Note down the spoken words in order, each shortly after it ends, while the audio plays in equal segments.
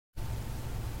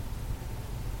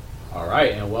All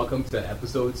right, and welcome to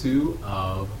episode 2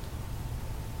 of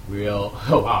Real.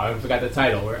 Oh wow, I forgot the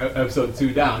title. We're episode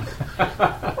 2 down.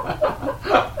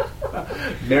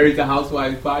 Married to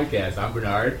Housewives podcast. I'm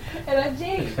Bernard. And I'm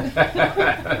Jane.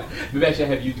 Maybe I should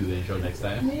have you do the intro next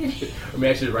time. Maybe. Or maybe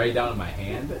I should write it down in my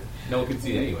hand. No one can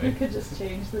see it We anyway. could just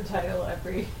change the title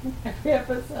every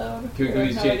episode. Can we have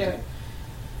just no change idea.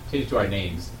 it to our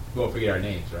names? We won't forget our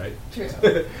names, right? True.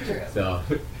 So,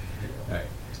 all right.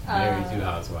 Married to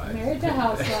Housewives. Married to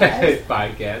Housewives.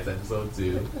 podcast, episode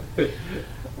 2.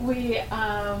 We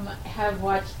have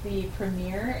watched the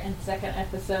premiere and second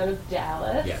episode of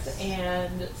Dallas. Yes.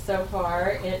 And so far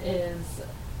it is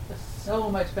so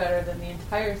much better than the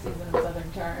entire season of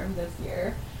Southern Charm this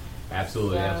year.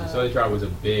 Absolutely. So- Southern Charm was a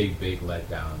big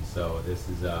letdown. So this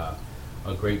is a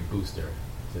great booster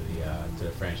to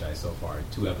the franchise so far.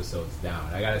 2 episodes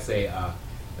down. I gotta say,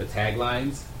 the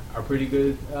taglines are pretty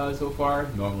good so far.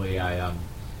 Normally, I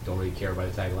don't really care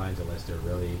about the taglines unless they're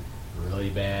really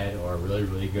bad or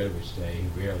really good, which they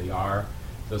rarely are.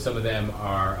 So some of them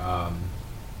are.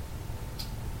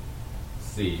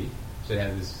 See, should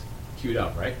have this queued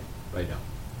up, right? Right now.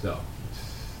 So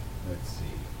let's see.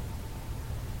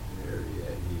 Where are we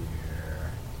at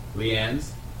here?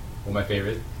 Leanne's, one of my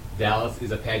favorites. Dallas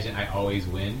is a pageant I always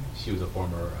win. She was a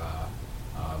former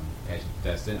pageant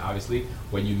contestant. Obviously,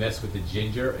 when you mess with the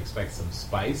ginger, expect some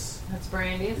spice. That's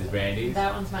Brandy's. It's Brandy's.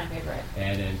 That one's my favorite.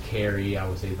 And then Carrie, I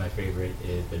would say my favorite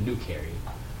is the new Carrie.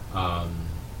 I'm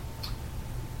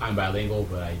bilingual,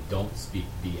 but I don't speak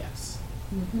BS.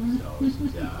 Mm-hmm. So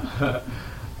she's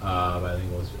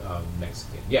bilingual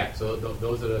Mexican. Yeah, so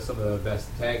those are some of the best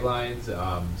taglines.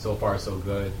 So far, so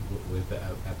good with the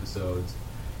episodes.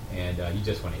 And you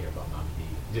just want to hear about Mommy D.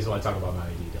 You just want to talk about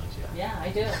Mommy D, don't you? Yeah, I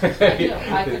do. I do.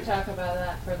 I could talk about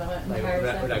that for the entire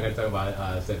We're not going to talk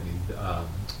about Stephanie's,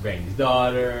 Brandy's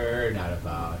daughter, not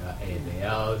about anything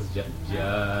else, just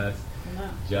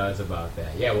about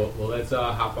that. Yeah, well let's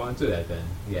hop on to that then.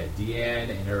 Yeah, Deanne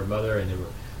and her mother and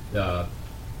the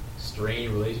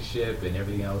strained relationship and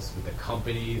everything else with the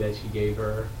company that she gave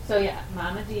her. So yeah,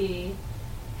 Mama D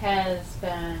has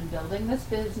been building this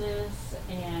business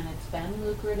and it's been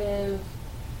lucrative,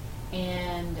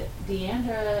 and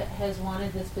Deandra has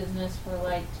wanted this business for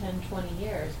like 10, 20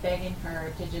 years, begging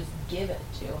her to just give it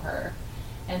to her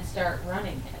and start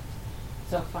running it.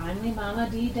 So finally Mama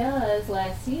D does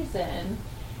last season,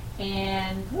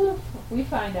 and poof, we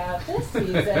find out this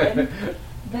season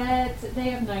that they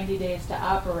have 90 days to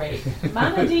operate.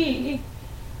 Mama D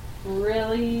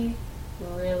really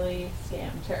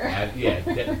scammed her.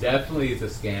 Definitely it's a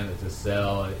scam. It's a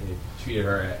sell. It treated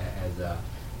her as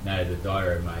not as a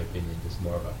daughter, in my opinion, just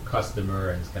more of a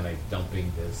customer, and it's kind of like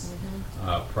dumping this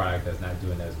product that's not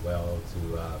doing as well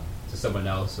to someone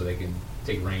else, so they can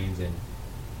take reins and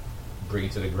bring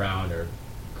it to the ground or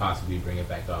possibly bring it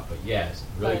back up. But yes,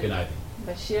 really conniving.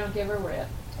 But she don't give a rip.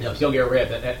 No, she don't give a rip.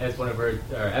 That's one of her.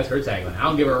 That's her tagline. I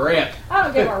don't give a rip. I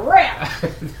don't give a rip.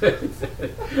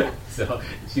 So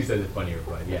she says it funnier,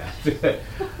 but yeah, he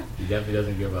definitely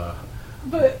doesn't give a.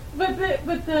 But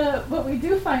we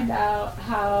do find out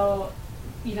how,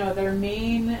 their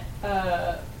main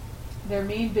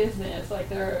business, like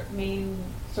their main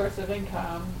source of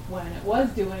income when it was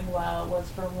doing well, was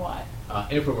from what?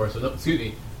 Infomercials. No, excuse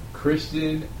me,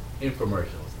 Christian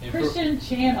infomercials. Christian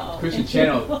channel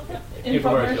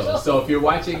Infomercials. So if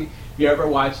you're ever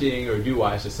watching or do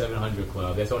watch the 700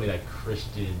 Club, that's only that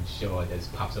Christian show that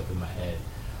just pops up in my head.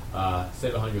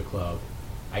 700 Club.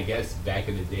 I guess back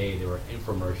in the day there were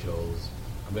infomercials.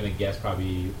 I'm gonna guess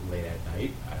probably late at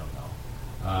night. I don't know.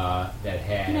 That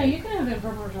had. You can have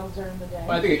infomercials during the day.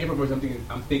 Well, I think infomercials.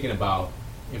 I'm thinking about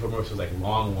infomercials like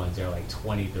long ones. They're like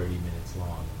 20, 30 minutes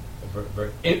long.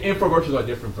 Infomercials are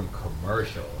different from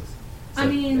commercials. So, I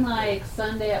mean, like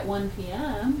Sunday at 1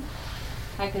 p.m.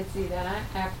 I could see that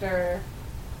after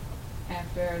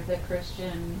the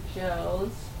Christian shows.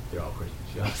 They're all Christian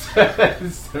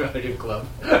shows. 700 Club.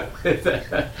 When was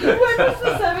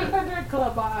the 700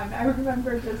 Club on? I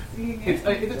remember just seeing it.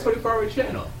 It's a 24-hour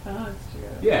channel. Oh, it's true.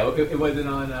 Yeah, it wasn't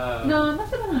on. No, it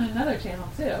must have been on another channel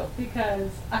too,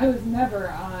 because I was never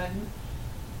on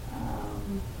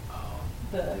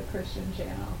the Christian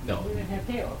channel. No. We didn't have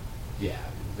cable. Yeah,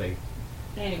 it's like.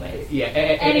 Anyways. Yeah.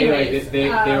 Anyways, they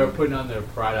were putting on their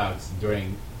products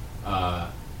during.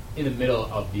 In the middle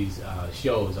of these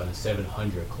shows on the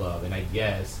 700 Club, and I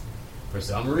guess for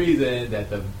some reason that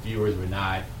the viewers were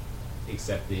not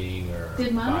accepting or.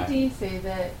 Did Mama D say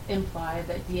that implied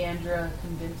that Deandra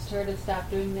convinced her to stop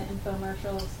doing the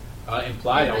infomercials?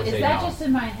 Implied, I would Is say that no. just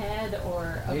in my head,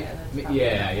 or okay? That's probably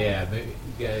Yeah.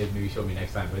 Maybe show me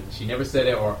next time. But she never said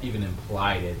it or even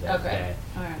implied it. Okay.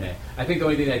 All right. That I think the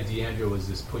only thing that Deandra was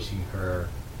just pushing her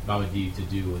Mama D to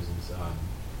do was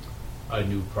a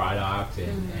new product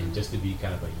and just to be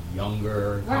kind of a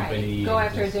younger company. Go and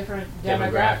after a just different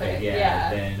demographic.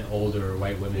 than older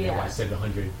white women that watch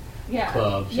 700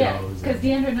 club shows. Yeah, because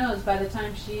Deandra knows by the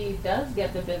time she does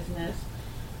get the business,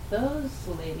 those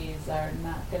ladies are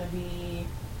not going to be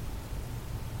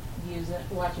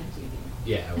watching TV.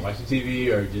 Yeah, watching TV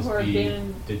or just Or be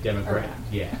being the demographic. around.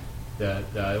 Yeah,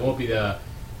 it won't be the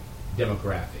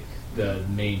demographic, the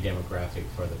main demographic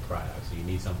for the product. So you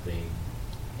need something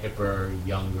hipper,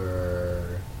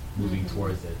 younger, moving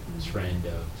towards the trend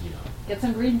of Get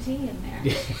some green tea in there.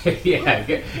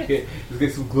 let's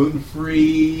get some gluten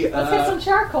free. Let's get some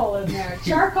charcoal in there.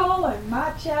 Charcoal and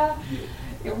matcha.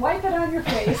 You wipe it on your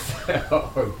face.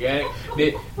 Organic.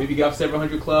 Maybe get off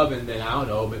 700 Club, and then I don't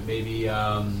know, maybe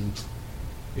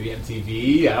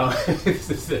MTV. I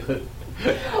don't.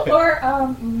 Or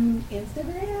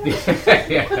Instagram.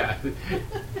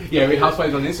 yeah.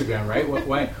 Housewives on Instagram, right?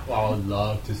 Why? Oh, I would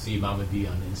love to see Mama D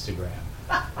on Instagram.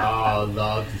 I would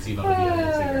love to see Mama D on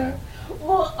Instagram.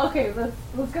 Well, okay, let's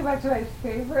go back to my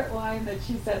favorite line that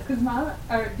she says, because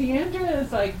Deandra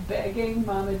is like begging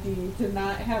Mama D to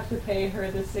not have to pay her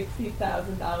the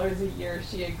 $60,000 a year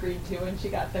she agreed to when she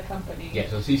got the company. Yeah,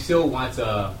 so she still wants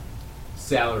a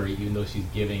salary, even though she's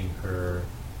giving her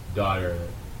daughter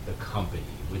the company,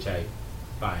 which I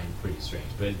find pretty strange.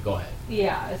 But go ahead.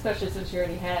 Yeah, especially since she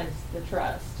already has the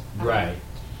trust. Right.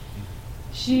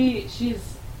 She's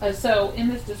so in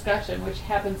this discussion, which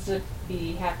happens to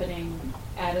be happening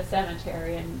at a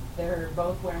cemetery, and they're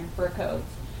both wearing fur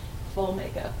coats, full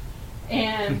makeup,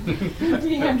 and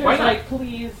Deandra's like,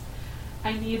 "Please,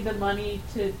 I need the money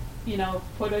to,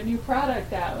 put a new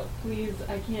product out. Please,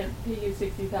 I can't pay you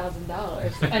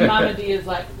 $60,000." And Mama D is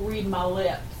like, "Read my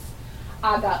lips.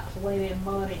 I got plenty of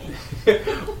money."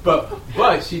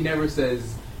 but she never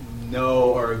says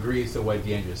no or agrees to what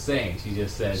Deandra's saying. She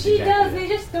just says she exactly does. that. They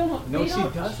just don't. No, she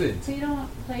doesn't. They don't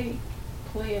play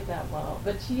it that well.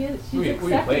 But she is. She's we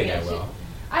accepting play it. that well.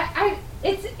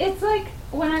 It's like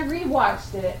when I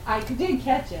rewatched it, I did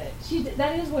catch it.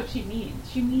 That is what she means.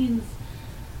 She means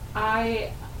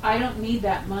I don't need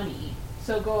that money.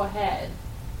 So go ahead.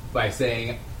 By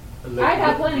saying, I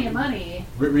got plenty of money.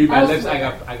 Read my lips.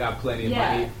 elsewhere. I got plenty of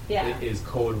money. Yeah. It is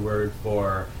code word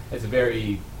for. It's a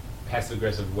very passive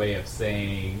aggressive way of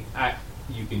saying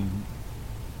you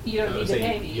don't need to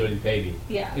pay me. You don't need to pay me.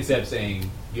 Yeah. Instead of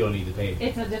saying you don't need to pay me.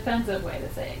 It's a defensive way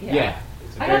to say it. Yeah. Yeah.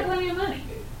 I got plenty of money.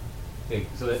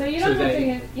 So you don't have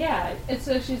to. Yeah. And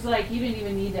so she's like, you didn't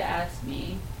even need to ask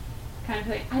me. Kind of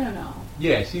thing. I don't know.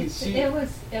 Yeah. It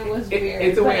was weird.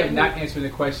 It's a way of not answering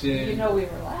the question. We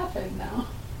were laughing though.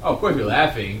 Oh, of course we're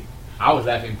laughing. I was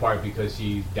laughing in part because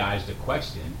she dodged the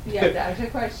question. Yeah, dodged the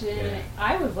question. Yeah.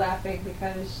 I was laughing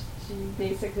because she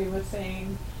basically was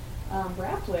saying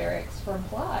rap lyrics from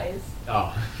Plies.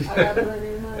 Oh. I got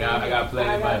plenty of money. Yeah, I got plenty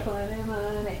of money. I got plenty of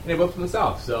money. And they both from the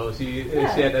South, so she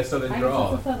had that Southern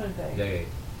drawl. It's a Southern thing.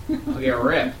 I'll get a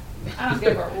rip. I don't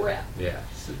give a rip. Yeah.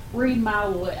 Read my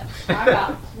lips. I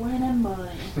got plenty of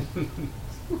money.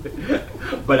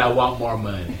 But I want more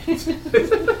money.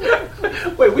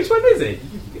 Wait, which one is it?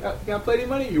 You got plenty of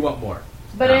money or you want more?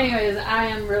 But anyways, I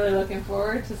am really looking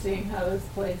forward to seeing how this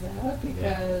plays out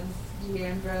because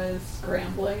Deandra is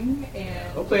scrambling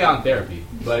and we'll play out in therapy.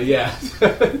 But yeah,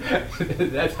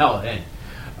 that's how it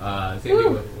ends. Same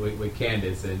thing with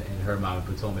Candace and her mom in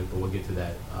Potomac, but we'll get to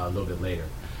that a little bit later.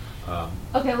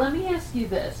 Okay, let me ask you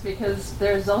this, because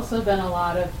there's also been a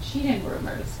lot of cheating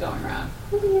rumors going around.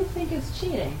 Who do you think is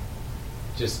cheating?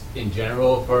 Just in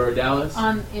general for Dallas?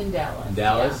 In Dallas. In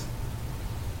Dallas? Yeah.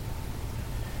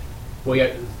 Well, you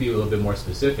have to be a little bit more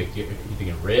specific. You're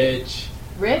thinking Rich?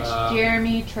 Rich,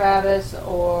 Jeremy, Travis,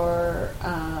 or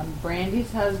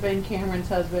Brandy's husband, Cameron's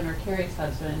husband, or Carrie's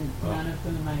husband, none of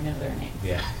whom I know their names.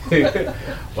 Yeah.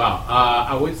 Wow.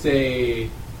 I would say,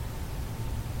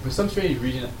 for some strange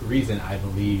reason, I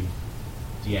believe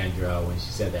Deandra when she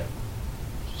said that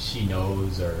she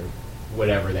knows or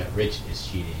whatever that Rich is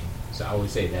cheating. So I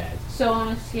would say that. So on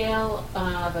a scale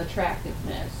of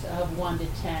attractiveness of 1 to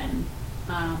 10,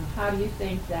 how do you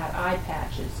think that eye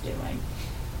patch is doing?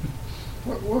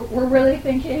 We're really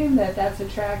thinking that that's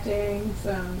attracting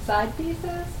some side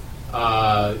pieces?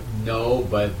 No,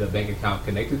 but the bank account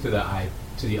connected to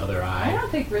the other eye. I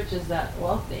don't think Rich is that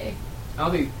wealthy. I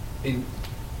don't think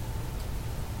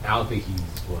he's,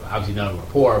 well, obviously none of them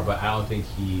are poor, but I don't think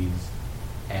he's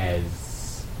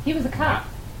as... He was a cop.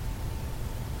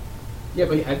 Yeah,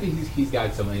 but I think he's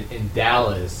got some in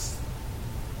Dallas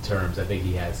terms. I think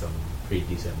he has some pretty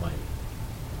decent money.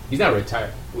 He's not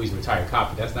retired. Well, he's a retired cop,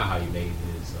 but that's not how he made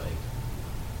his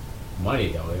like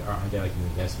money though. Aren't they like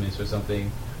investments or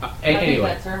something? I think Anyway,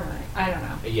 that's her money. I don't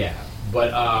know. yeah,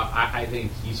 but I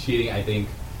think he's cheating. I think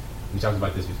we talked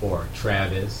about this before.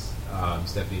 Travis,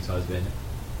 Stephanie's husband,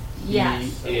 he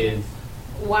Yes. is.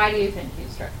 Why do you think he's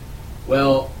struck?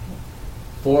 Well,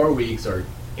 4 weeks or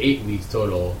 8 weeks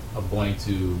total of going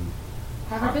to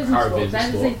Harvard Business Harvard School. Business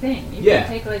That is School. a thing. You Yeah.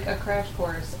 can take like a crash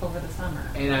course over the summer.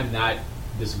 And I'm not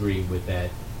disagreeing with that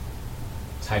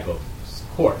type of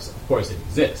course. Of course, it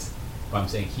exists. But I'm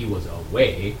saying he was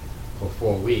away for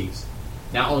 4 weeks.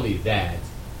 Not only that,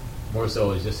 more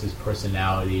so is just his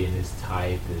personality and his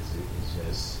type is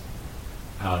just,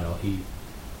 I don't know.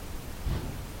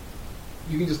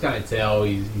 You can just kind of tell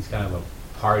he's kind of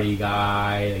a party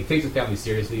guy. Like, he takes his family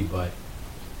seriously, but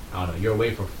I don't know. You're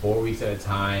away for 4 weeks at a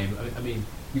time. I mean,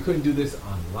 you couldn't do this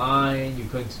online. You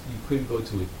couldn't go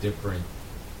to a different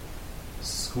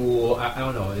school. I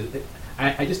don't know.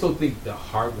 I just don't think the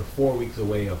 4 weeks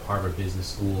away of Harvard Business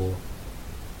School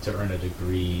to earn a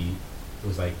degree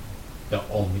was like the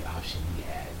only option he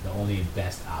had. The only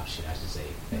best option, I should say,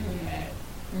 that he had.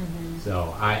 Mm-hmm.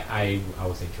 So I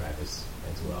would say Travis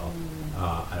as well,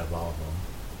 out of all of them.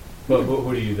 But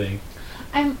who do you think?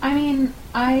 I mean,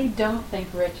 I don't think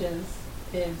Rich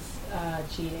is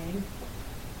cheating.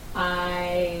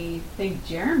 I think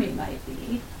Jeremy might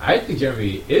be. I think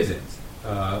Jeremy isn't.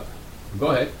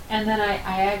 Go ahead. And then I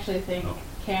actually think Oh.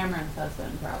 Cameron's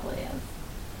husband probably is.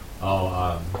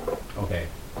 Oh, okay.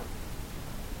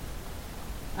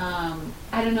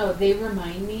 I don't know. They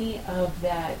remind me of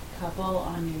that couple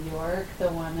on New York, the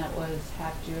one that was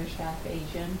half Jewish, half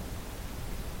Asian.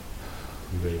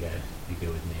 You really gotta be good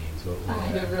with names.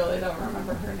 I really don't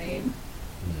remember her name.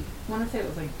 Hmm. I want to say it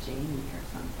was like Jamie or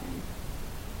something.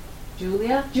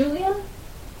 Julian?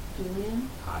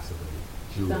 Possibly.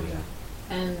 Julia. Something.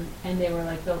 And they were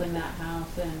like building that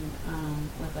house and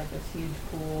with like this huge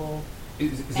pool, and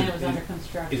it was under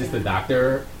construction. Is this the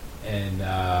doctor? And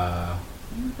I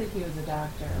don't think he was a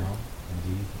doctor. no,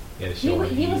 indeed. Yeah, the show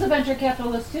He was a venture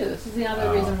capitalist too. This is the other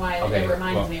Oh, reason why okay, it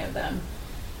reminds well. me of them.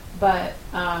 But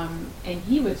and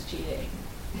he was cheating.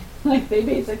 Like they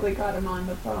basically got him on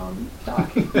the phone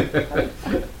talking.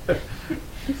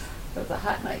 That's a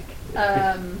hot mic.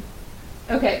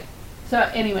 Okay. So,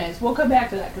 anyways, we'll come back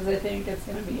to that because I think it's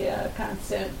going to be a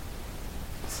constant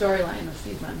storyline this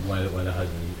season. when the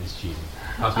husband is cheating.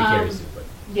 Possibly carries it, but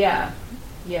Yeah.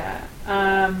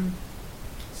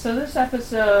 So this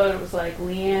episode was like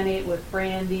Leanne ate with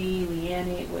Brandy, Leanne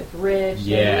ate with Rich,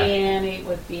 Yeah. and Leanne ate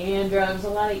with Deandra. It was a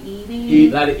lot of eating. a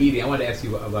lot of eating. I want to ask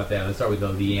you about that. Let's start with the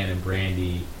Leanne and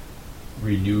Brandy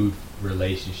renewed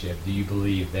relationship. Do you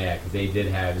believe that? Because they did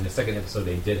have, in the second episode,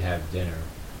 they did have dinner.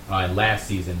 And last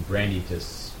season, Brandy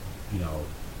just,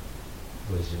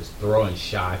 was just throwing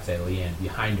shots at Leanne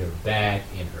behind her back,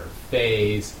 in her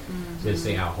face, just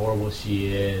saying how horrible she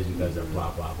is because of blah,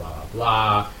 blah, blah, blah,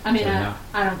 blah. I mean, So now-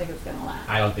 I don't think it's going to last.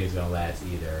 I don't think it's going to last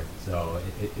either. So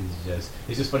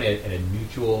it's just funny at a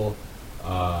mutual,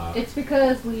 It's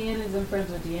because Leanne isn't friends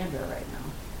with Deandra right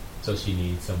now. so she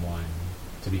needs someone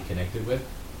to be connected with.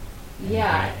 And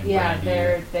Yeah, and yeah,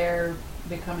 Brandy- they're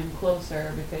becoming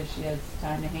closer because she has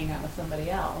time to hang out with somebody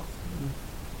else.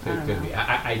 I don't Could know. be.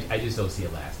 I just don't see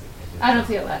it lasting. I don't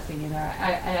see it lasting either. I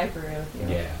agree with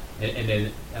you. Yeah, and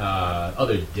then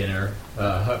other dinner.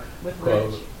 With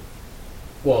quote- Rich.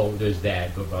 Well, there's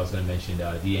that, but I was going to mention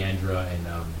Deandra and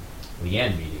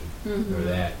Leanne meeting, Mhm. or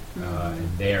that, Mhm.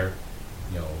 and they're,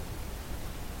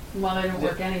 Well, they didn't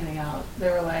work anything out. They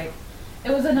were like,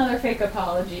 it was another fake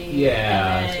apology.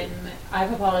 Yeah. And then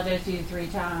I've apologized to you 3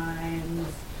 times.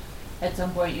 At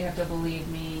some point, you have to believe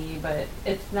me. But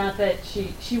it's not that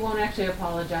she won't actually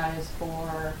apologize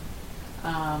for.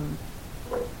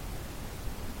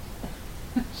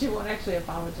 She won't actually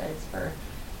apologize for,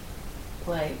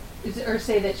 like, or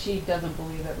say that she doesn't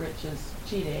believe that Rich is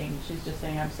cheating. She's just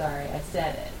saying, "I'm sorry, I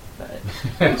said it." But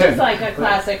which is like a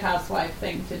classic housewife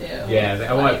thing to do. yeah, It's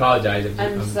I want to like, apologize.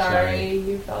 I'm sorry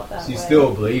you felt that She way.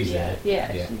 still believes Yeah, it.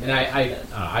 yeah, yeah. she And I does.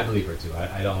 I believe her too.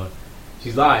 I don't.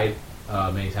 She's lied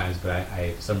many times, but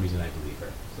I for some reason I believe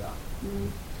her. So Mhm.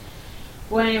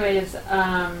 Well, anyways,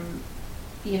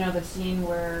 the scene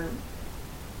where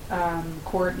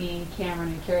Courtney, Cameron,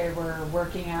 and Carrie were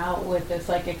working out with this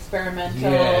like experimental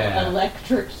Yeah.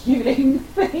 electrocuting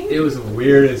thing. it was the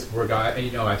weirdest workout.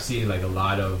 And, I've seen like a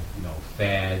lot of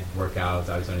fad workouts,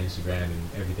 obviously on Instagram and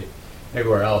everything,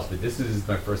 everywhere else. But this is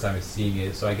my first time seeing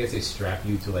it. So I guess they strap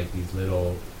you to like these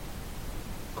little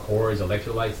cords,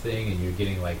 electrolytes thing, and you're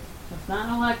getting like It's not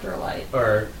an electrolyte.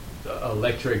 or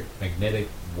electric, magnetic,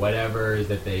 whatever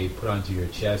that they put onto your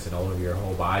chest and all over your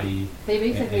whole body. They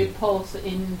basically And- pulse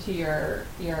into your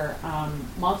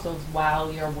muscles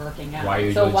while you're working out. While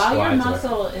you're so doing while your squats or-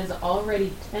 muscle is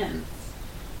already tense,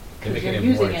 They're because making you're it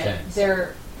using more it, tense.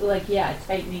 they're like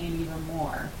tightening it even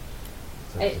more.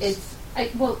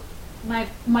 So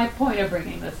My point of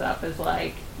bringing this up is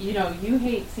like, you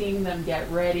hate seeing them get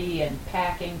ready and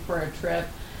packing for a trip.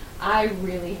 I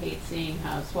really hate seeing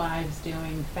housewives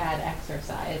doing fat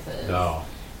exercises No.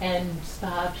 and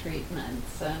spa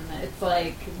treatments, and it's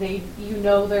like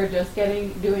they're just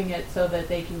doing it so that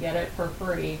they can get it for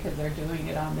free because they're doing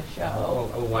it on the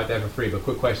show. I would want that for free, but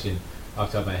quick question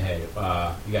off the top of my head.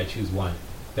 You gotta choose one.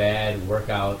 Bad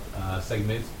workout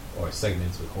segments or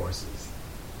segments with horses?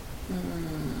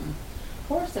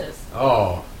 Horses.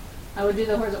 Oh, I would do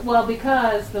the horses. Well,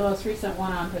 because the most recent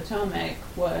one on Potomac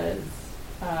was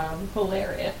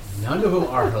hilarious. none of them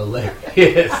are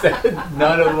hilarious.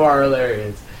 None of them are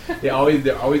hilarious. They're always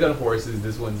on horses.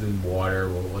 This one's in water.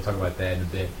 We'll talk about that in a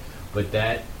bit. But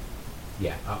that,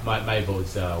 yeah, my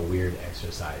vote's weird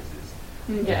exercises,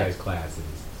 exercise classes.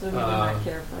 So we do not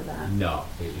care for that. No,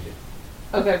 we didn't.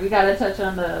 Okay, we got to touch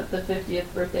on the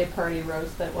 50th birthday party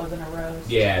roast that wasn't a roast.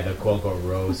 Yeah, the quote unquote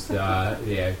roast.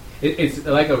 Yeah, it's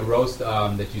like a roast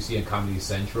that you see in Comedy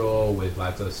Central with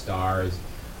lots of stars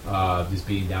just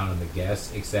being down on the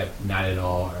guests, except not at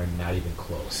all or not even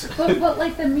close. but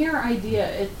like the mere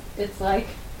idea, it's like,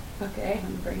 okay,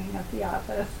 I'm bringing up The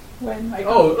Office when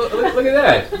Michael. Oh, look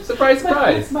at that! Surprise,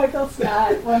 surprise! Michael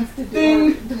Scott wants to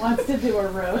do a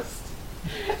roast,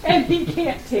 and he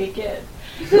can't take it.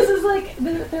 This is like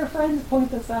their friends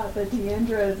point this out that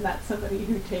Deandra is not somebody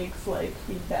who takes like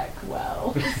feedback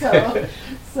well.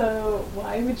 So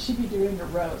why would she be doing a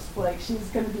roast? Like she's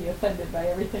going to be offended by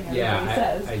everything everybody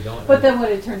says. I don't. But then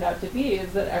what it turned out to be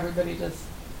is that everybody just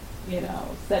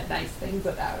said nice things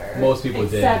about her. Most people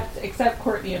did. Except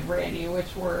Courtney and Brandy,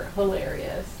 which were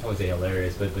hilarious. I would say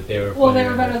hilarious, but they were. Well, they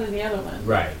funnier were better than the other ones.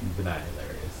 Right, but not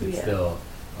hilarious. It's Yeah. still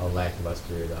a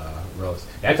lackluster roast.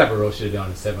 That type of roast should have been on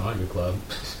the 700 Club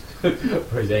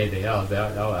versus anything else.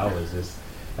 That was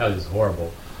just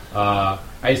horrible. I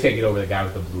just can't get over the guy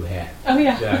with the blue hat. Oh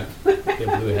yeah.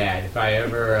 The blue hat. If I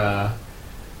ever,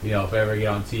 get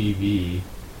on TV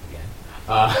again,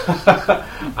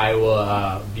 I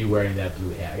will be wearing that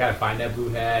blue hat. I gotta find that blue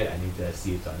hat. I need to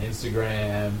see it on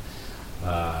Instagram.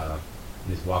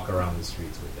 Just walk around the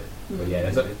streets with it. But yeah,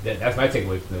 that's my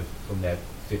takeaway from that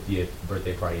 50th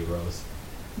birthday party roast.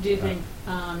 Do you think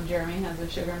Jeremy has a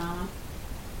sugar mama?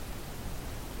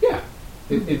 Yeah,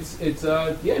 it's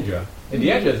Deandra, and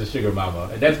Deandra is a sugar mama,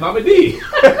 and that's Mama D.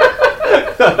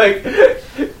 Like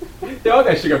they all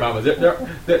got sugar mamas.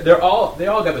 They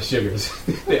all got the sugars.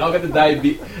 They all got the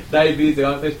diabetes. They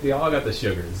all got the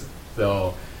sugars.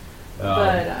 So,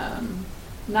 But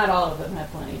not all of them have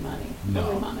plenty of money. No.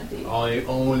 Only Mama D.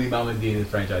 only Mama D in the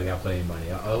franchise got plenty of money.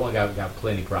 The other one got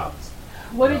plenty of problems.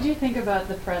 What did you think about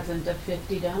the present of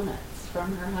 50 donuts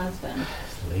from her husband?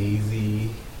 Lazy,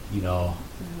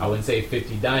 I wouldn't say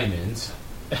 50 diamonds,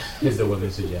 as the women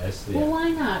suggest. Yeah. Well, why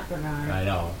not, Bernard? I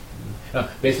know.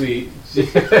 Basically,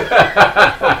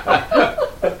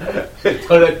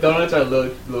 donuts are a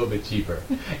little bit cheaper,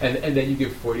 and then you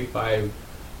get 45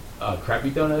 crappy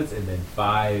donuts, and then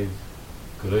 5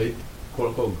 good, quote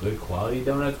unquote, good quality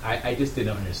donuts. I just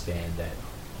didn't understand that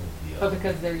whole deal. Oh,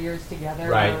 because their years together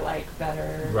Right. were like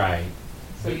better. Right.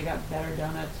 So you got better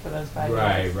donuts for those 5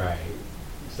 Right. years. Right.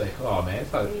 It's like, oh man,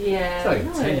 it's like Yeah. a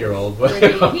no, 10-year-old,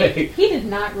 it's but pretty- he did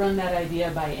not run that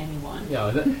idea by anyone.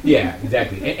 yeah,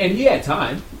 exactly. And he had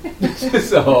time,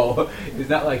 so it's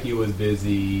not like he was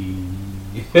busy.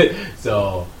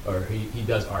 Or he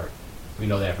does art. We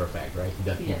know that for a fact, right? He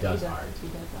does art. He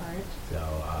does art.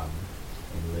 So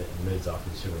and lives off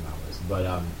his sugar mamas.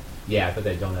 But yeah, I thought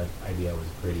that donut idea was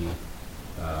pretty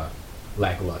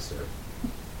lackluster.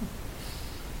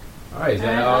 All right, is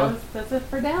that that's it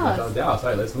for that's Dallas. all Dallas? All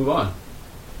right, let's move on.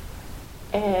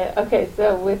 Okay,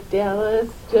 so with Dallas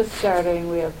just starting,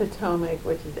 we have Potomac,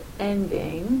 which is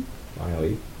ending.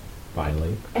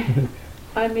 Finally.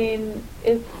 I mean,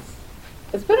 it's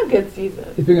been a good season.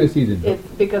 It's been a good season. It's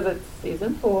because it's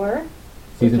season 4.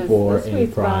 Season which is 4 the in sweet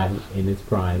its prime, spot. in its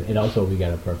prime, and also we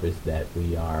got a purpose that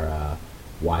we are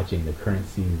watching the current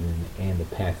season and the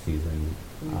past season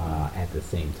at the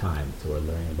same time. So we're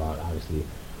learning about obviously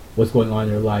what's going on in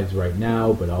their lives right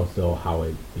now, but also how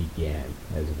it began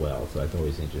as well. So that's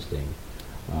always interesting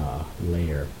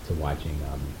layer to watching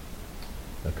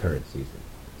the current season.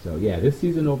 So yeah, this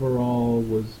season overall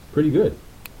was pretty good.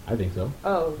 I think so.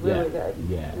 Oh, really Yeah, good.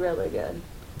 yeah. Really good.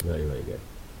 Really, really good.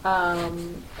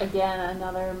 Again,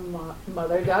 another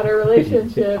mother-daughter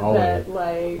relationship Always. that,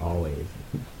 like, Always.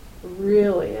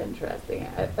 really interesting.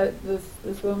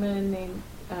 This woman named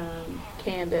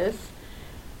Candace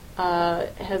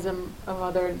has a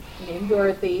mother named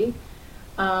Dorothy.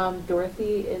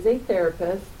 Dorothy is a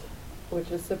therapist,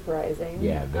 which is surprising.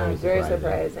 Yeah, very very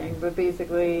surprising. surprising. But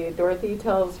basically, Dorothy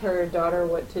tells her daughter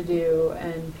what to do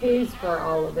and pays for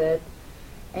all of it.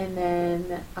 And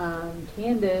then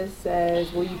Candace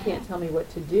says, well, you can't tell me what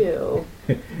to do,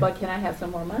 but can I have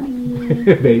some more money?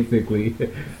 Basically.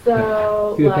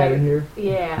 So, See the like, pattern here?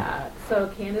 yeah.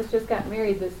 So Candace just got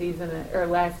married this season, or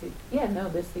last season. Yeah, no,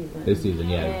 this season. This season,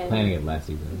 yeah. And- Planning it last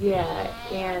season. Yeah,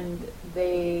 and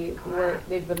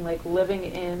they've been like living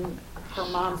in her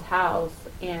mom's house,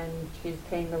 and she's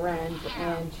paying the rent,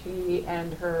 and she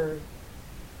and her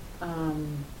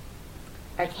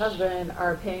ex-husband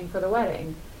are paying for the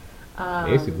wedding.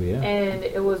 Basically, yeah. And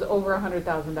it was over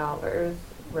 $100,000,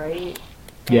 right?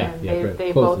 Yeah, And yeah,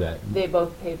 they close both to that. they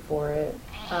both paid for it.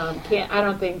 I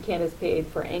don't think Candace paid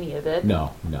for any of it.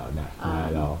 No, not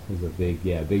at all. It was a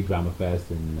big drama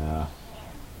fest, and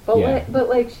But yeah.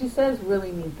 like she says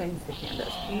really mean things to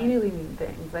Candace. Really mean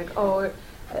things. Like,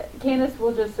 Candace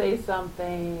will just say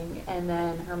something, and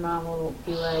then her mom will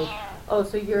be like, oh,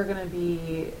 so you're going to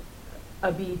be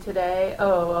a B today?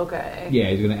 Oh, okay. yeah,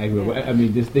 he's gonna act. Yeah. I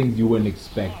mean, just things you wouldn't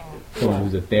expect someone Yeah.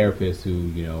 who's a therapist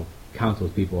who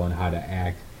counsels people on how to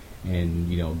act and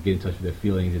get in touch with their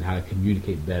feelings and how to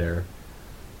communicate better.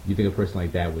 You think a person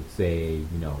like that would say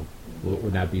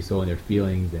would not be so in their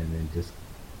feelings and then just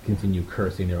continue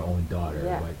cursing their own daughter?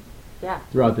 Yeah. But Yeah.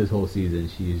 throughout this whole season,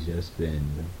 she's just been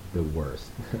the worst.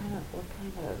 What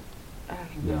kind of, I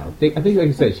don't Yeah, know. I think like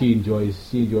you said, she enjoys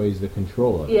the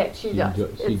control of it. Yeah, she does.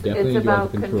 She definitely it's enjoys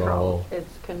about the control.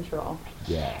 It's control.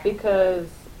 Yeah. Because,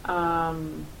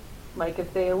 like,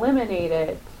 if they eliminate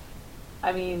it,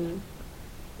 I mean,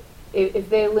 if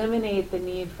they eliminate the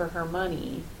need for her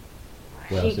money,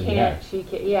 What she else did you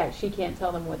can't. have? She can't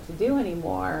tell them what to do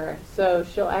anymore. So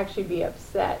she'll actually be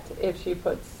upset if she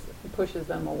pushes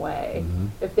them away. Mhm.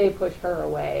 If they push her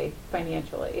away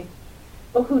financially.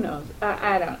 Well, who knows?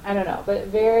 I don't know. But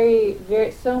very,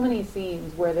 very, so many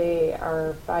scenes where they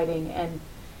are fighting, and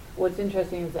what's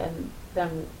interesting is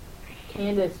them.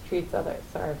 Candace treats others.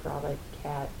 Sorry for all the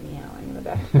cat meowing in the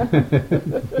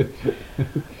background.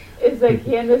 Is that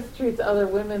Candace treats other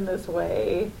women this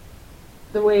way,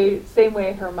 same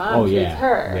way her mom treats yeah,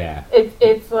 her. yeah.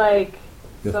 It's like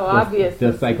so obvious.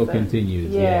 The this cycle season.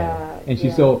 continues. Yeah, And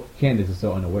she's yeah. Candace is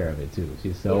so unaware of it too.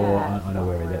 She's so Yeah, so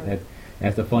unaware unaware.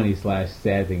 that's the funny /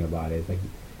 sad thing about it. It's like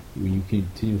when you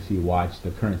continuously watch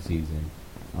the current season,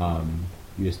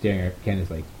 you're just staring at Candace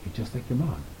like, you're just like your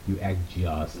mom. You act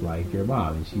just like your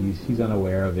mom, and she's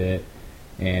unaware of it.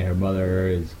 And her mother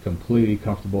is completely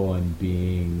comfortable in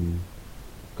being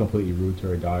completely rude to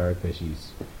her daughter because she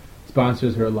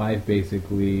sponsors her life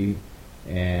basically.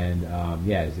 And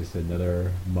it's just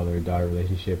another mother-daughter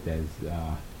relationship that's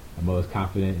a mother's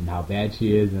confident in how bad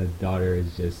she is, and the daughter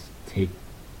is just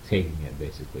taking it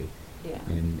basically, Yeah.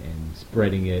 and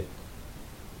spreading it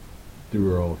through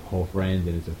her whole friends,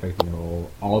 and it's affecting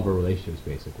all of her relationships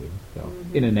basically. So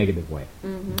Mhm. in a negative way,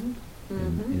 Mm-hmm.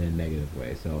 in a negative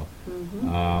way. So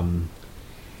Mm-hmm.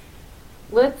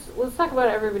 Let's talk about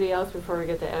everybody else before we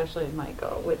get to Ashley and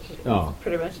Michael, which is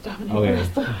pretty much dominating okay. the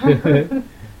rest of our.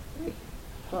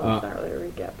 Well, it's not really a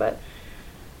recap, but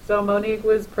so Monique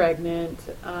was pregnant.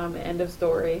 End of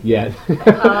story. yeah,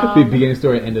 beginning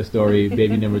story, end of story,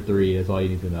 baby number 3. That's all you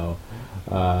need to know.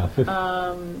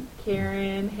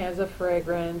 Karen has a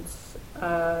fragrance.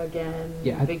 Again,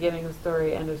 Yeah, beginning of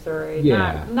story, end of story.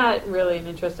 Yeah. Not really an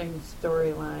interesting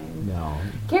storyline. No,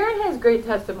 Karen has great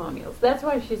testimonials. That's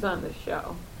why she's on the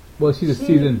show. well, she's a She-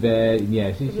 seasoned vet.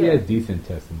 Yeah, she Yeah. has decent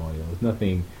testimonials.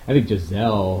 Nothing. I think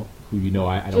Giselle, who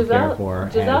I don't care for,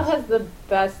 Giselle has the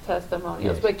best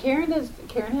testimonials, Yeah. but Karen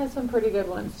has some pretty good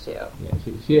ones too.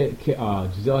 Yeah,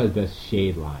 Giselle has best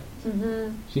shade lines.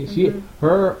 Mm-hmm.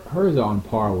 Hers are on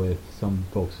par with some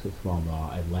folks from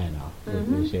Atlanta with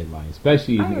the shade line,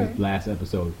 especially I in this agree. last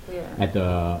episode Yeah. at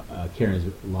the Karen's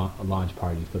launch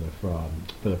party for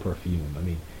the perfume. I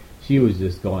mean, she was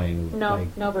just going No,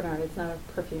 like, no, Bernard, it's not a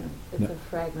perfume. It's No. a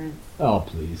fragrance. oh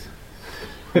please.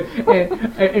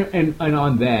 and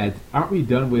on that, aren't we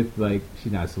done with, like,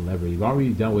 she's not a celebrity, but aren't we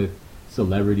done with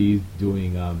celebrities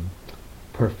doing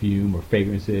perfume or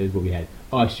fragrances? Where we had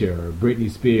Usher, Britney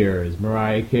Spears,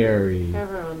 Mariah Carey.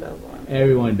 Everyone does one.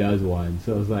 Everyone does one.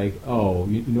 So it's like, oh,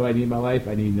 you know what I need in my life?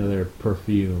 I need another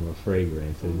perfume or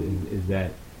fragrance. Is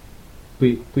that...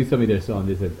 Please tell me they're selling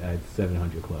this at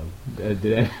 700 Club. Did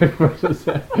that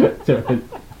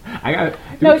I got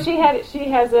No, she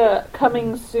has a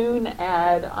coming soon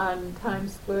ad on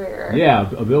Times Square. Yeah,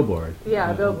 a billboard.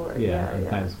 Yeah, a billboard. Yeah, on yeah.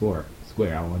 Times Square.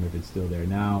 I wonder if it's still there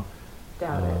now.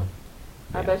 Doubt it.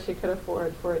 I yeah. bet she could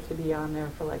afford for it to be on there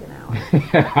for like an hour.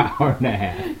 Hour and a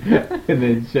half, and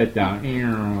then shut down.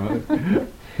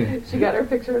 She got her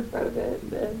picture in front of it,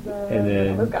 and And then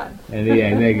it was gone. And then,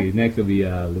 yeah, next will be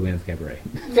Luann's Cabaret.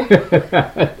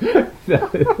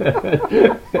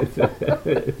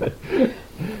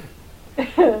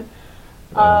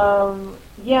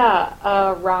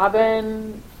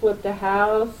 Robin flipped a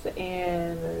house,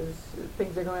 and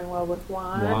things are going well with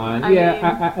Juan.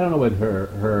 I don't know what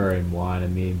her and Juan. I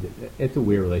mean, it's a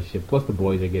weird relationship. Plus, the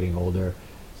boys are getting older,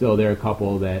 so they're a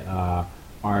couple that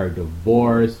are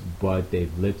divorced, but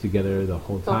they've lived together the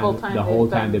whole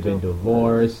time they've been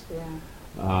divorced.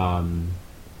 Yeah.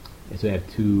 And so they have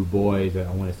two boys. I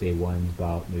want to say one's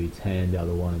about maybe 10, the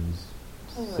other one's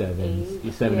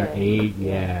seven or eight.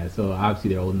 Yeah. So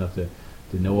obviously they're old enough to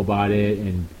know about it.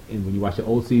 And when you watch the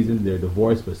old season, they're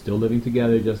divorced but still living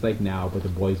together, just like now. But the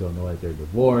boys don't know that they're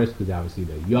divorced because obviously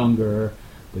they're younger,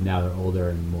 but now they're older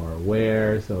and more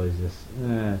aware. So it's just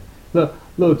a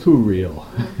little too real.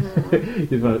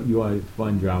 Mm-hmm. You want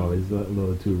fun drama, but it's a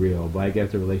little too real. But I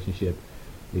guess the relationship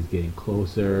is getting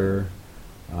closer.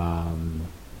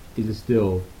 It's just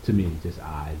still, to me, just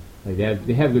odd. Like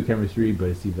they have good chemistry, but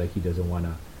it seems like he doesn't want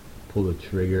to pull the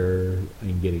trigger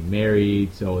in getting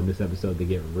married. So in this episode, they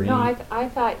get ring. No, I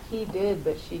thought he did,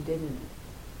 but she didn't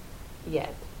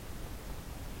yet.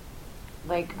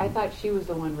 Like, I thought she was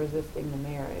the one resisting the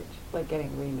marriage, like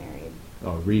getting remarried.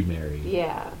 Oh, remarried.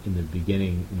 Yeah. In the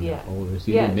beginning, in Yeah. the older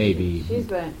season, Yeah, maybe. he's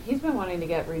been wanting to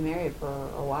get remarried for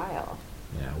a while.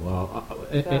 Yeah. Well,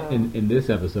 in this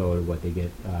episode, what they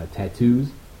get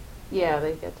tattoos. Yeah,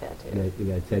 they get tattoos. They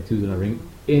got tattoos on the ring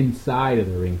inside of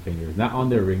the ring fingers, not on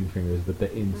their ring fingers, but the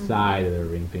inside of their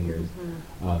ring fingers.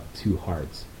 Two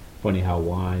hearts. Funny how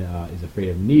Juan is afraid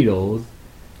of needles,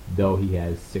 though he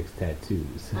has 6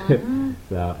 tattoos. So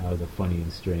that was a funny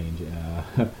and strange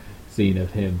scene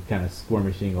of him kind of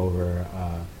skirmishing over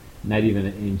not even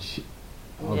an inch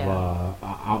of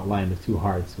outline of 2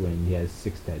 hearts when he has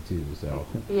 6 tattoos. So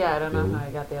yeah, I don't know how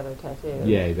he got the other tattoos.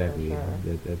 yeah, exactly.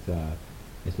 Sure.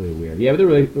 That's really weird. Yeah,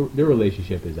 but their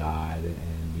relationship is odd, and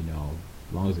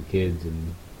as long as the kids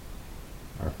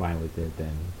are fine with it,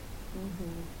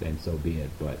 then so be it.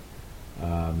 But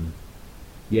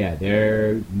yeah,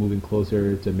 they're moving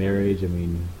closer to marriage. I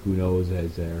mean, who knows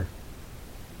as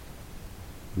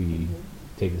we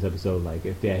take this episode, like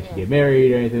if they actually get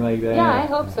married or anything like that. Yeah, I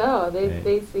hope so.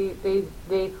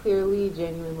 They clearly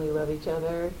genuinely love each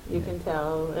other. You can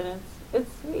tell, and it's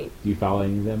sweet. Do you follow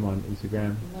any of them on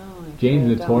Instagram? No.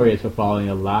 Jane's notorious for following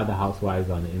a lot of the housewives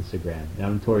on Instagram, and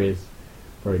I'm notorious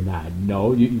for not.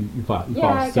 No, you follow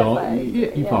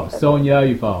you follow Sonia.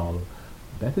 You follow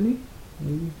Bethany.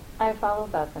 Maybe I follow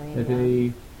Bethany. Bethany.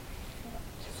 Yeah.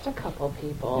 Just a couple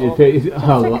people.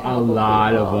 A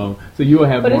lot of them. So you will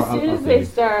have but more. But as soon as they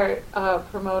start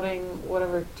promoting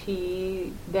whatever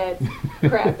tea that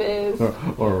crap is,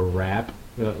 or rap,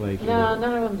 like no,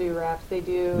 none of them do raps. They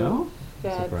do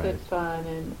Fat Fit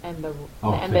Fun and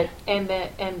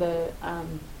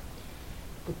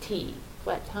the tea,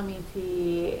 flat tummy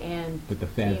tea, and with the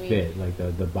Fat Fit, like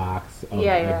the box of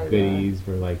goodies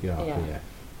for like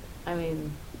I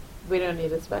mean, we don't need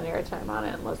to spend our time on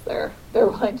it unless they're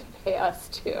willing to pay us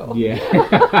to. Yeah.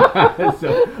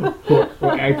 So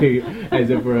we're acting as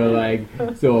if we're like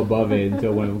so above it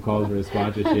until one of them calls for a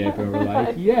sponsorship, and we're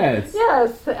like, yes,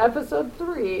 episode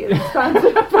 3 is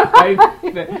sponsored by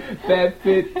Fat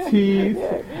Fit Tees.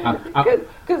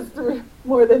 Because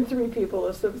more than 3 people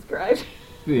have subscribed.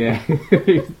 Yeah.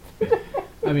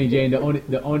 I mean, Jane,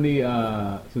 the only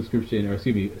subscription, or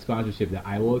excuse me, sponsorship that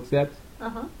I will accept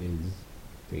is,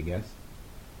 take a guess?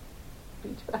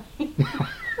 Beach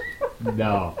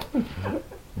No.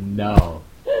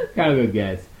 Kind of a good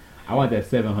guess. I want that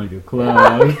 700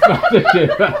 Club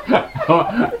sponsorship.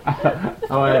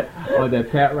 I want that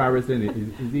Pat Robertson.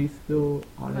 Is he still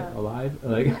on it, alive?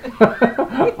 Like,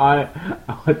 I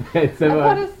want that 700. I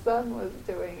thought his son was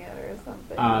doing it or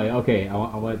something. Okay, I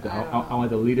want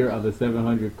the leader of the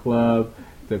 700 Club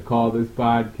to call this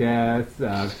podcast,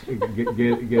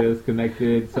 get us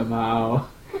connected somehow,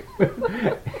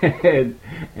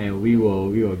 and we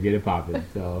will get it popping.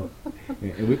 So,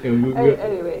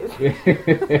 anyways,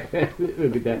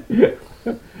 look at that.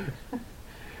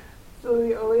 So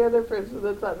the only other person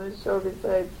that's on this show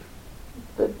besides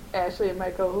the Ashley and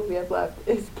Michael who we have left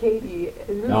is Katie.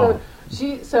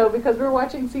 So because we're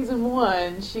watching season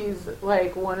 1, she's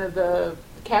like one of the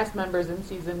cast members in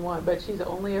season 1, but she's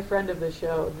only a friend of the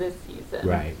show this season.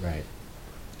 Right.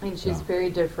 And she's Oh. very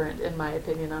different, in my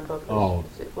opinion, on both. Oh,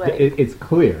 like, it's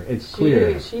clear. It's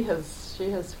clear. She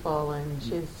has fallen.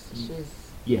 She's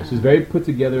Yeah, she's very put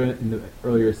together in the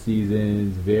earlier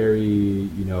seasons. Very,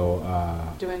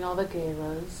 doing all the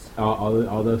galas,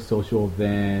 all the social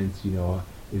events.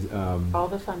 Is all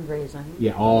the fundraising.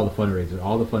 yeah, all the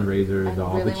fundraisers, And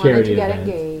all really the charity wanted to get events.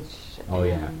 engaged. Oh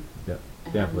yeah, and-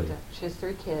 definitely. and she has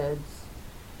 3 kids,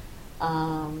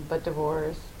 but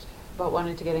divorced. But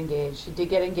wanted to get engaged. She did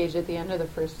get engaged at the end of the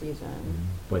first season,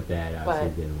 But that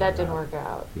but didn't that work didn't out. work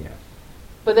out. Yeah.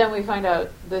 But then we find out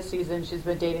this season she's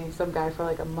been dating some guy for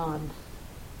like a month,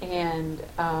 and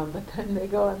but then they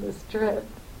go on this trip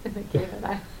in the Cayman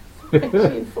Islands,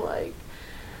 and she's like,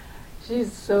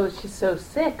 she's so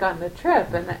sick on the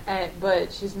trip, and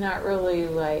but she's not really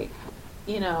like,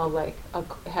 she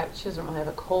doesn't really have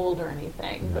a cold or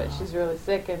anything, but No. she's really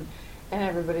sick, and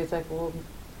everybody's like, well,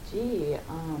 gee,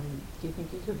 do you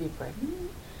think you could be pregnant?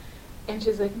 And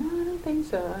she's like, no, I don't think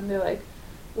so. And they're like,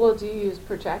 well, do you use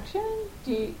protection?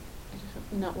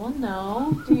 No. Well,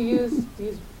 no. Do you use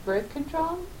birth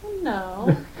control? Well,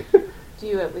 no. Do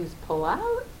you at least pull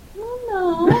out? Well,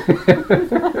 no.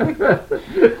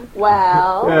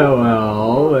 Well, Oh,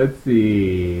 well, let's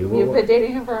see. you've been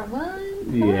dating him for a month.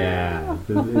 Yeah,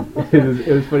 it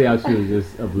was funny how she was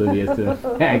just oblivious to the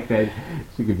fact that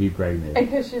she could be pregnant. And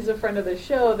because she's a friend of the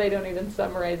show, they don't even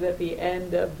summarize at the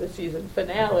end of the season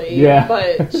finale. Yeah.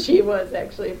 But she was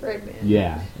actually pregnant.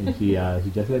 Yeah, and she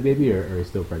just had a baby, or is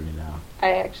still pregnant now?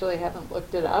 I actually haven't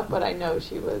looked it up, but I know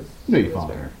she was. No, she you was follow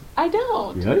very- her. I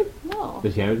don't. Really? No.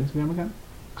 Does she have an Instagram account?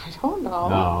 I don't know.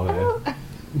 Oh,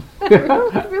 okay.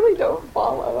 I really don't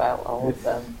follow all of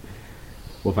them.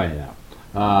 We'll find it out.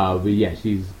 But yeah,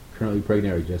 she's currently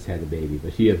pregnant or just had a baby,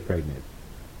 but she is pregnant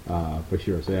for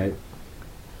sure. So that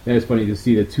is funny to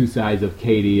see the two sides of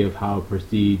Katie, of how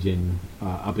prestige and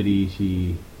uppity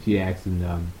she acts in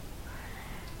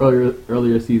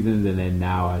earlier seasons, and then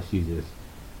now she's just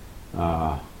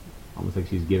almost like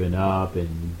she's given up,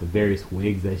 and the various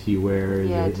wigs that she wears,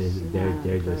 Yeah,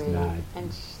 they're just great. not.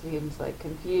 And she seems like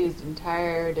confused and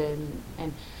tired, and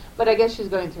but I guess she's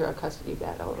going through a custody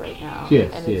battle right now. She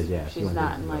is, and she it's- is, yeah. She She's went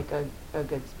not through in like a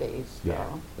good space. Yeah,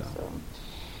 So. so.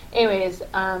 Anyways,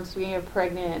 speaking of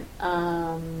pregnant,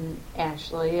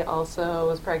 Ashley also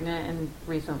was pregnant and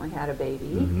recently had a baby.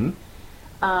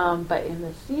 Mm-hmm. But in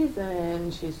the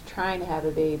season, she's trying to have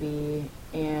a baby,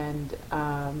 and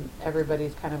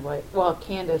everybody's kind of like, well,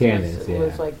 Candace was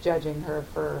yeah. like judging her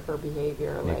for her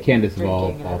behavior, Yeah, like Candace of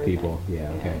drinking and all everything. people. Yeah,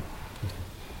 okay.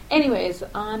 Anyways,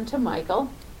 on to Michael.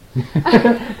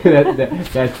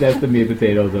 That's the meat and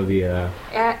potatoes of the.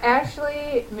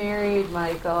 Ashley married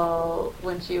Michael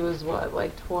when she was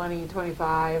like 20,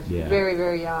 25, Yeah. very,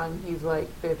 very young. He's like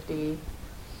 50.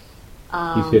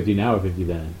 He's 50 now or 50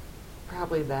 then?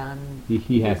 Probably then.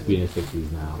 He has to be in his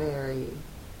 60s now. Very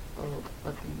old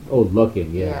looking. Old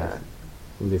looking, yeah. Yeah.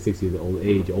 I was say 60s, old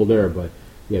age, older, but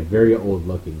yeah, very old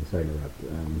looking. Sorry to interrupt.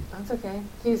 That's okay.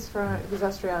 He's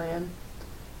Australian.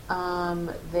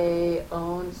 They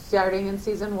own, starting in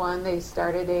season 1, they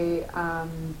started a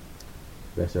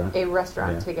Restaurant?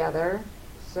 restaurant Yeah. together,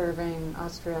 serving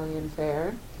Australian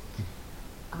fare.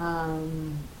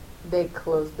 They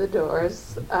closed the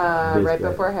doors right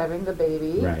before having the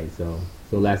baby. Right, so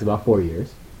it lasts about 4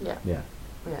 years. Yeah. Yeah,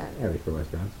 Yeah. average for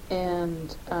restaurants.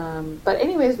 And but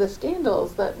anyways, the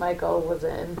scandals that Michael was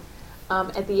in,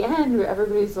 at the end,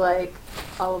 everybody's like,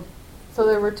 "Oh." So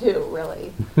there were 2,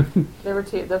 really. There were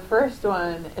 2. The first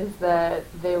one is that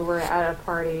they were at a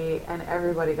party and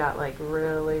everybody got like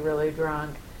really, really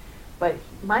drunk. But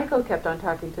Michael kept on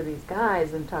talking to these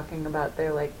guys and talking about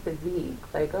their like physique,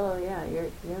 like, "Oh yeah, you're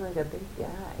like a big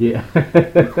guy. Yeah. Like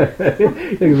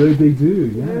a really big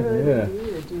dude. You're a really Yeah,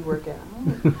 big dude. Do you work out?"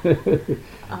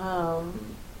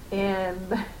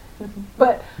 And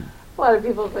but a lot of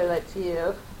people say that to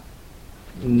you.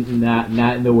 Not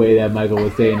in the way that Michael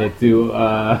was saying it to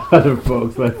other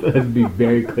folks. Let's be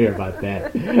very clear about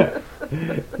that.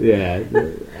 Yeah.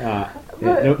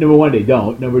 Number one, they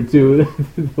don't. Number two,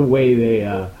 the way they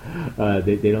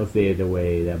don't say it the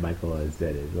way that Michael has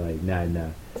said it. Like,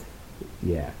 no.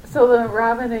 Yeah. So then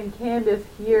Robin and Candace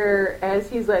hear, as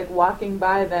he's like walking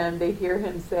by them, they hear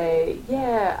him say,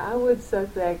 "Yeah, I would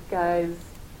suck that guy's,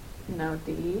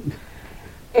 D."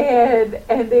 And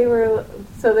they were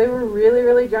really,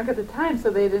 really drunk at the time, so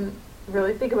they didn't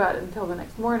really think about it until the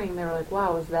next morning. They were like,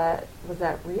 "Wow, was that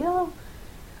real?"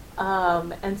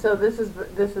 And so this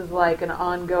is like an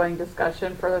ongoing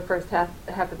discussion for the first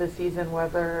half of the season,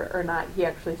 whether or not he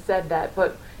actually said that.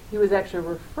 But he was actually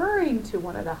referring to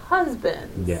one of the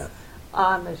husbands Yes.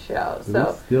 on the show. Do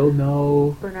So, we still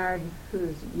know? Bernard,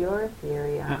 who's your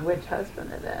theory on which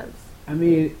husband it is? I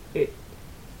mean, it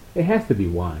has to be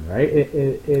one, right?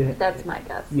 That's my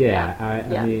guess. Yeah,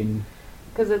 Yeah. I mean,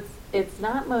 Because it's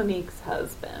not Monique's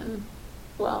husband.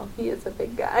 Well, he is a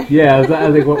big guy. yeah. I was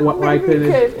like, why Maybe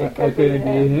couldn't it it could be be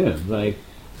him? Like,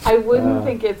 I wouldn't Uh,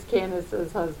 think it's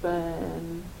Candace's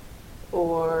husband,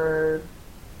 or,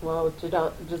 well,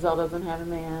 Giselle doesn't have a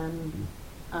man.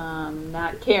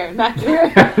 Not Karen. Not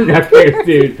Karen. not fair,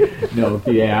 dude. No,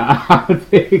 yeah, I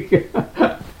think.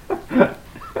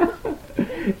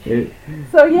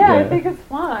 So yeah, I Yeah. think it's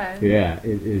Juan. Yeah,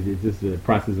 it's just a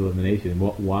process of elimination.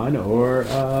 Juan or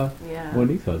Yeah.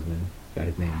 Monique's husband, got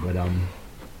his name, but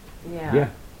Yeah.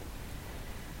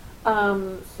 yeah.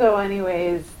 So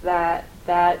anyways, that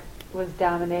was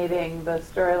dominating the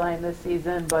storyline this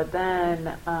season, but then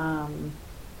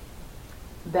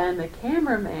the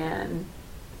cameraman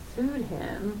sued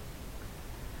him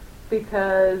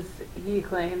because he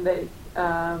claimed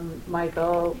that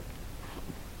Michael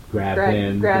Grabbed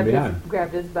him from behind.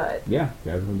 grabbed his butt. Yeah,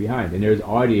 grabbed him from behind. And there's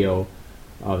audio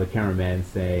of the cameraman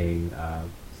saying,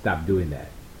 "Stop doing that."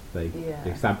 Like, Yeah.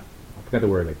 like, stop. I forgot the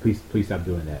word. Like, please stop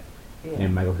doing that. Yeah.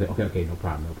 And Michael said, "Okay, no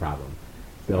problem."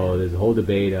 So Yeah. there's a whole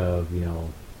debate of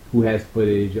who has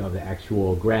footage of the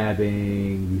actual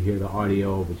grabbing. You hear the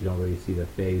audio, but you don't really see the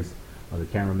face of the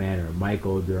cameraman or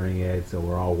Michael during it. So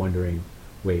we're all wondering,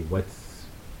 wait, what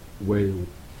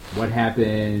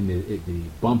happened? Did he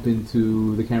bump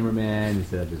into the cameraman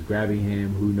instead of just grabbing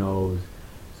him? Who knows?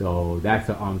 So that's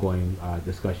an ongoing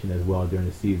discussion as well during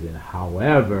the season.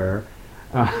 However,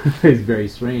 it's very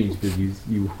strange because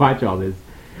you watch all this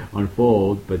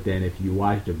unfold, but then if you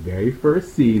watch the very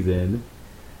first season,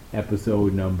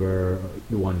 episode number,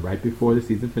 the one right before the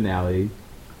season finale,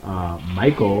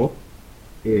 Michael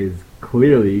is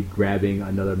clearly grabbing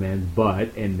another man's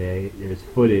butt, and there's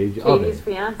footage of Katie's it.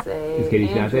 fiance. Is Katie's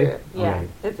Andrew. fiance? Yeah, Okay.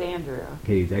 it's Andrew.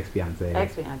 Katie's ex-fiance.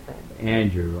 Ex-fiance.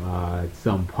 Andrew at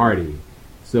some party.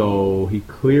 So he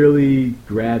clearly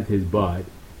grabbed his butt,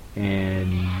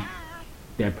 and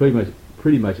that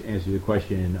pretty much answers the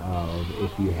question of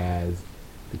if he has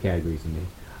the cat agrees with me.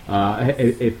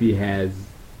 If he has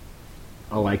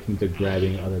a liking to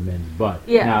grabbing other men's butt.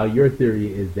 Yeah. Now your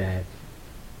theory is that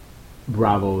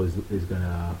Bravo is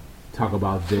gonna talk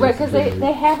about this. Right, because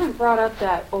they haven't brought up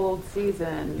that old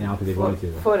season. Yeah, I don't think they're going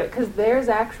to. Footage, because there's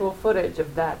actual footage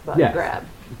of that butt Yes. grab.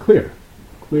 Clear.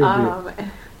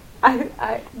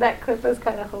 I that clip is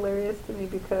kind of hilarious to me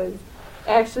because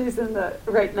Ashley's in the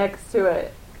right next to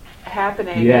it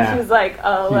happening. Yeah. And she's like,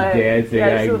 oh, She's like, dancing, yeah,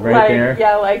 like, she's right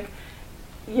there.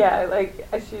 Yeah, like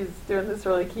she's doing this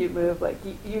really cute move. Like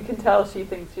you can tell she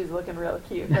thinks she's looking real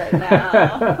cute right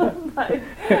now.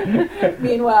 Like,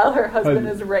 meanwhile, her husband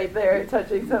is right there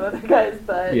touching some other guy's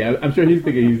butt. Yeah, I'm sure he's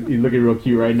thinking he's looking real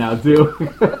cute right now too.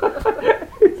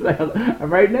 It's like, I'm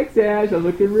right next to Ash. I'm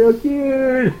looking real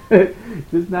cute.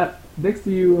 Just not next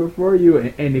to you or for you.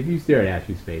 And if you stare at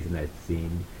Ashley's face in that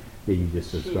scene, then you just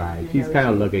subscribe. She's kind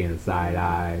of looking in the side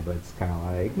eye, but it's kind of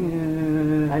like,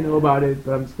 I know about it,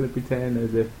 but I'm just gonna pretend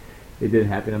as if it didn't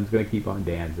happen. I'm just gonna keep on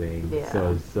dancing. Yeah.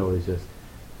 So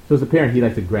it's apparent he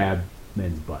likes to grab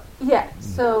men's butt. Yeah,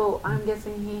 so I'm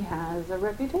guessing he has a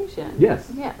reputation.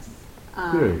 Yes. Yes.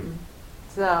 Good.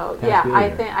 So That's yeah,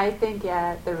 good. I think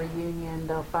at the reunion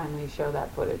they'll finally show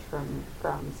that footage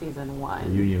from season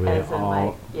 1. Reunion where as in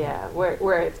all-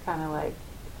 where it's kind of like,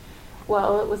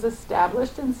 well, it was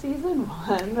established in season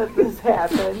 1 that this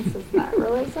happens. It's not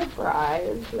really a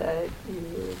surprise that you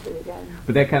do it again.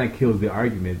 But that kind of kills the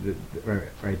argument,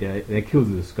 right there. That kills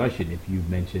the discussion if you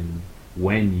mention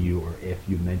or if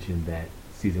you mention that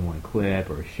season 1 clip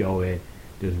or show it.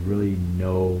 There's really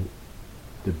no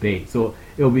debate. So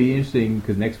it'll be interesting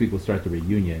because next week we'll start the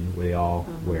reunion where they all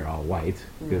wear all white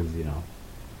because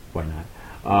why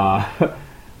not?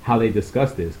 How they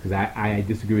discuss this because I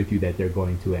disagree with you that they're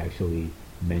going to actually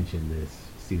mention this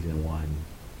season 1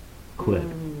 clip.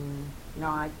 No,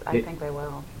 I think they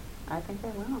will. I think they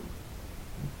will.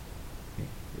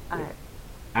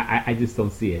 I just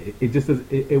don't see it. It just does.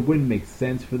 It wouldn't make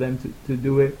sense for them to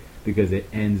do it because it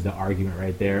ends the argument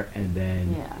right there, and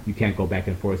then you can't go back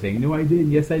and forth saying no, I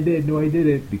didn't, yes, I did, no, I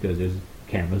didn't, because there's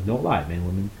cameras don't lie,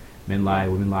 men lie,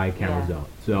 women lie, cameras don't.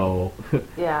 So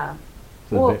yeah.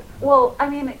 so Well, I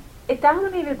mean, it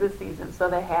dominated the season, so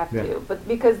they have Yeah. to. But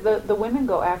because the women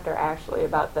go after Ashley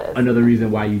about this. another reason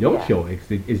why you don't Yeah. show it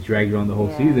is it's dragged around the whole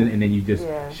Yeah. season, and then you just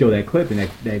Yeah. show that clip, and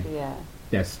Yeah.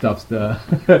 that stuffs the.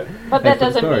 But that that's the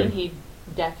doesn't story. mean he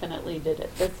definitely did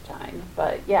it this time.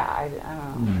 But yeah, I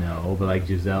don't know. No, but like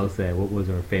Giselle said, what was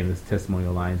her famous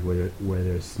testimonial lines? Where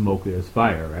there's smoke, there's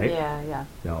fire, right? Yeah.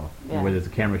 So Yeah. where there's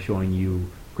a camera showing you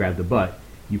grab the butt,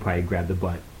 you probably grab the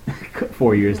butt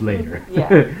 4 years later.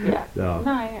 Yeah. So.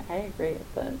 No, I agree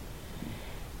with that.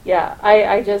 Yeah,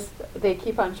 I just, they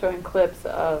keep on showing clips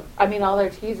of, I mean, all their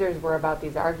teasers were about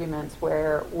these arguments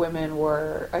where women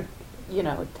were,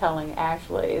 telling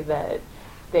Ashley that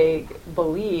they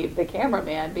believe the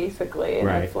cameraman, basically. And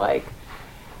Right. it's like,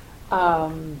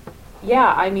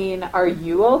 yeah, I mean, are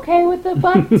you okay with the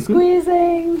butt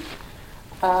squeezing?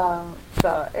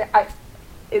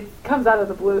 It comes out of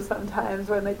the blue sometimes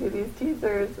when they do these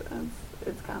teasers.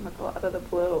 It's comical out of the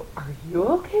blue. Are you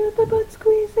okay with the butt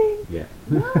squeezing? Yeah.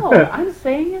 No, I'm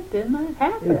saying it did not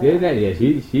happen. It did that? Yeah,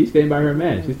 she's standing by her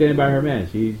man. She's standing by her man.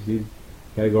 She's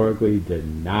categorically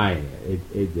denying it.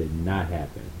 It did not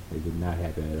happen. It did not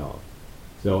happen at all.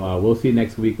 So we'll see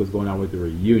next week what's going on with the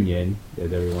reunion.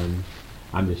 As everyone,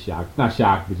 I'm just shocked. Not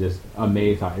shocked, but just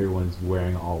amazed how everyone's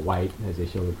wearing all white as they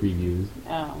show the previews.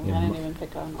 Oh, Yeah, I didn't even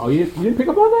pick on. Oh, you didn't pick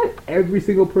up on that? Every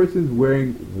single person's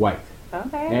wearing white.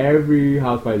 Okay. Every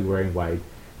housewife is wearing white.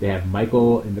 They have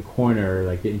Michael in the corner,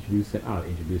 like they introduce him. I don't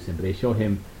introduce him, but they show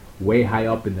him way high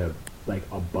up in the, like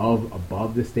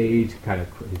above the stage, kind of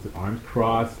his arms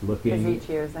crossed, looking. Is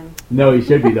he cheersing? No, he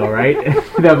should be though, right?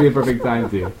 That'd be a perfect time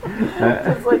to.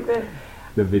 Just like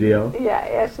The video. yeah,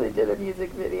 Ashley did a music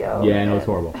video. Yeah, I know it's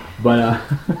horrible, but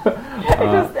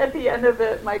Just at the end of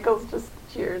it, Michael's just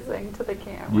cheersing to the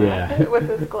camera. Yeah. With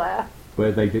his glass.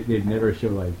 but like they've never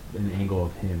shown like an angle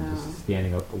of him Oh. just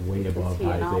standing up way above Is he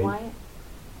high in all stage. white?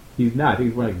 He's not. I think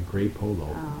he's wearing like a gray polo,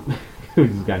 Oh. which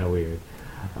is kind of weird.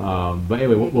 But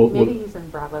anyway, Maybe he's in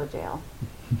Bravo jail.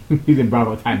 he's in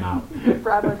Bravo timeout.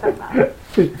 Bravo timeout.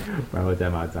 Bravo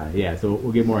timeout time. Yeah, so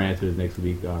we'll get more answers next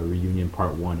week. Reunion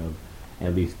part 1 of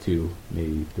at least 2,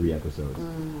 maybe 3 episodes.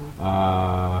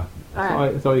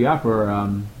 That's all you got for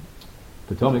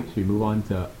Potomac. Should we move on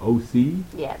to OC?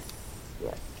 Yes.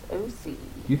 OC. Do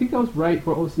you think that was right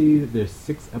for OC that there's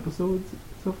 6 episodes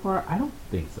so far? I don't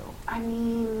think so. I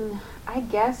mean, I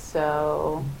guess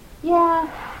so. Yeah.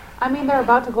 I mean, they're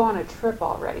about to go on a trip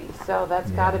already, so that's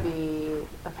Yeah. got to be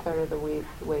a third of the way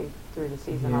through the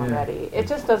season Yeah. already. It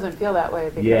just doesn't feel that way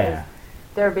because Yeah.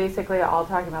 they're basically all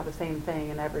talking about the same thing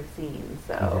in every scene.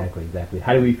 So Exactly.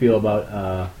 How do we feel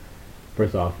about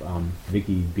first off,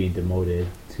 Vicky being demoted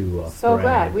to so friend?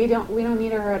 glad we don't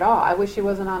need her at all. I wish she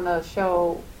wasn't on the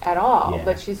show at all, Yeah.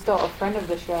 but she's still a friend of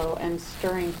the show and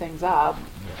stirring things up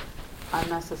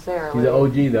unnecessarily. She's an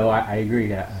OG though. I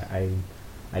agree.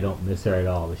 I don't miss her at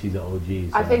all, but she's an OG.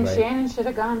 So I think right? Shannon should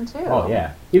have gone too. Oh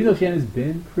yeah, even though Shannon's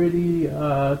been pretty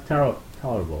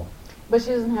tolerable. But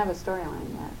she doesn't have a storyline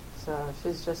yet, so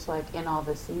she's just like in all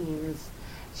the scenes.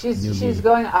 New She's me.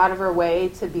 going out of her way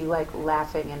to be like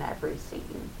laughing in every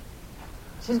scene.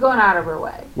 She's going out of her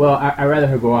way. Well, I'd rather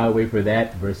her go all the way for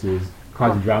that versus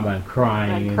causing drama and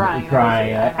crying And crying and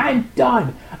crying. and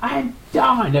everything. I'm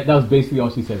done. That was basically all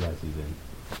she said last season.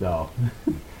 So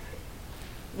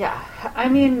Yeah, I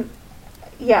mean,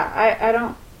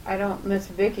 yeah, I don't miss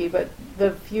Vicky, but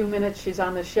the few minutes she's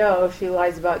on the show, she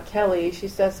lies about Kelly. She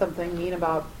says something mean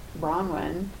about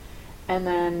Bronwyn, and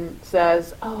then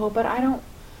says, "Oh, but I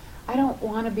don't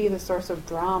want to be the source of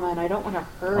drama, and I don't want to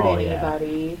hurt Oh, yeah.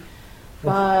 anybody."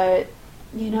 But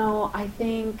I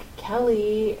think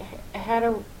Kelly had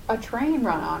a train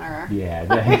run on her. yeah,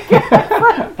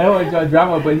 I don't want to draw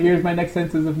drama, but here's my next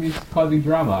sentence of me causing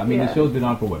drama. I mean, Yeah. the show's been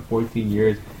on for 14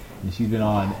 years, and she's been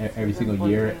on every single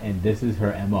year, 14. and this is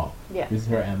her MO. Yeah. This is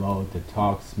her MO to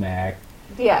talk smack.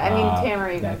 Yeah, I mean,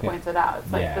 Tamara even that could- points it out.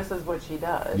 It's like, yeah. this is what she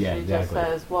does. Yeah, she exactly. just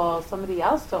says, well, somebody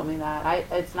else told me that.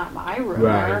 It's not my rumor.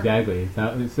 Right, exactly.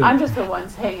 I'm just the one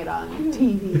saying it on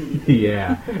TV.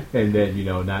 yeah, and then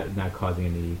not causing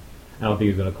any. I don't think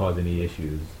it's going to cause any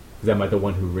issues because I'm not the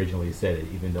one who originally said it,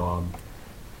 even though I'm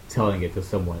telling it to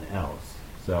someone else.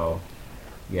 So,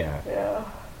 yeah, Yeah.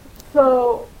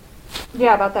 So,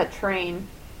 yeah, about that train.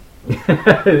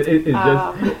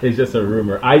 it's just a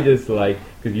rumor. I just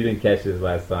because you didn't catch this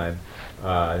last time,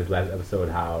 this last episode,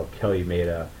 how Kelly made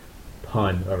a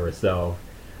pun of herself.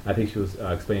 I think she was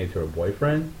explaining to her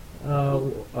boyfriend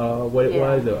what it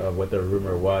Yeah. was, what the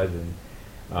rumor was,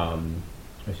 and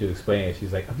she was explaining it.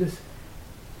 She's like,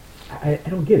 I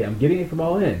don't get it. I'm getting it from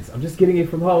all ends. I'm just getting it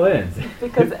from all ends.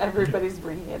 Because everybody's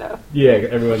bringing it up. Yeah,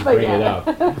 everyone's But bringing yeah.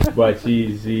 it up. But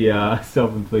she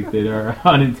self-inflicted or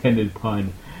unintended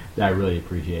pun that I really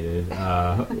appreciated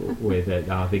with it.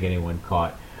 I don't think anyone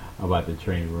caught about the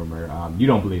train rumor. You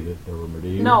don't believe the rumor, do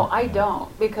you? No, I don't.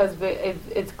 Because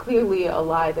it's clearly a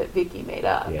lie that Vicky made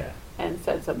up. Yeah. and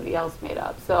said somebody else made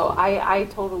up. So I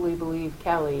totally believe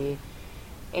Kelly.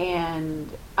 And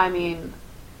I mean,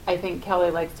 I think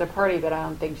Kelly likes to party, but I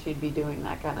don't think she'd be doing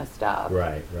that kind of stuff.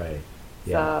 Right.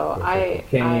 Yeah. So the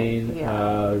cocaine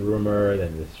rumor,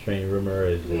 then this train rumor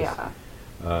is just. Yeah.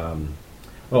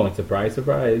 And surprise,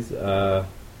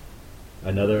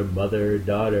 another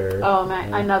mother-daughter. Oh,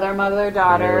 another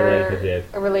mother-daughter relationship.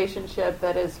 A relationship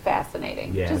that is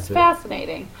fascinating. Yeah, Just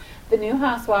fascinating. The new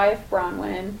housewife,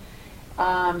 Bronwyn,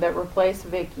 that replaced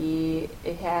Vicky,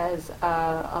 it has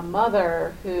a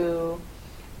mother who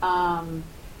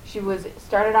she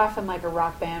started off in like a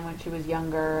rock band when she was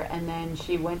younger, and then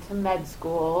she went to med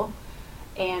school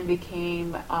and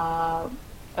became a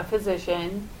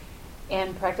physician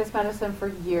and practiced medicine for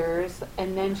years,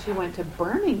 and then she went to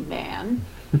Burning Man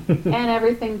and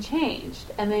everything changed.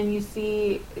 And then you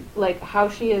see like how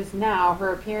she is now.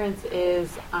 Her appearance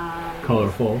is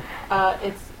colorful.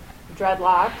 It's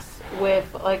dreadlocks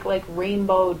with like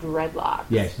rainbow dreadlocks.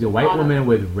 Yeah, she's a white woman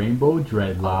with rainbow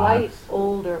dreadlocks. A white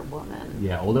older woman.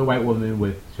 Yeah, older white woman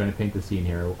with, trying to paint the scene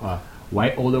here,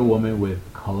 white older woman with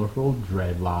colorful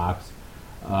dreadlocks.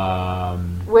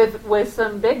 With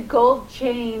some big gold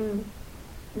chain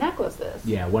necklaces.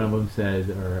 Yeah, one of them says,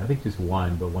 or I think just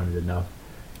one, but one is enough,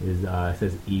 is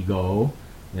says ego,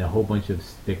 and a whole bunch of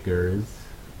stickers,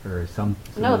 or some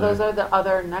No, those are the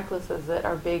other necklaces that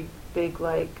are big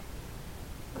like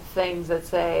things that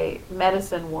say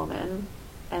medicine woman,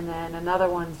 and then another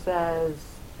one says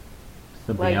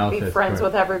something like else, be friends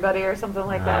with everybody or something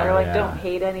like that, or like don't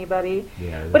hate anybody.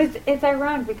 Yeah, but it's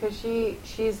ironic because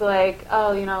she's like,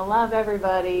 oh, love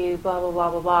everybody, blah blah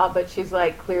blah blah blah, but she's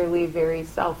like clearly very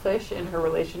selfish in her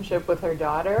relationship with her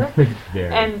daughter,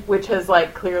 and which has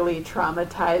like clearly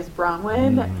traumatized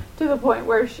Bronwyn to the point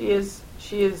where she has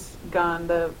gone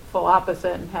the full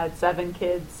opposite and had 7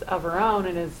 kids of her own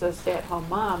and is a stay-at-home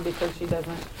mom because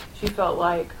she felt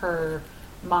like her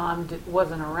mom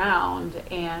wasn't around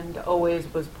and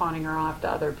always was pawning her off to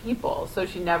other people. So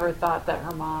she never thought that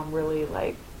her mom really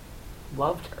like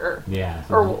loved her. Yeah.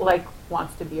 Or like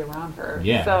wants to be around her.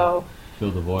 Yeah. So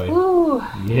fill the void. Ooh.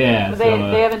 Yeah.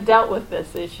 They haven't dealt with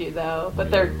this issue though,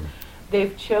 but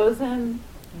they've chosen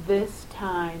this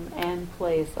time and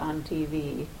place on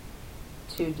TV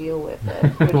to deal with it,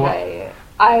 which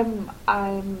I'm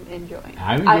enjoying.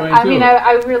 I'm enjoying I too. mean,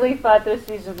 I really thought this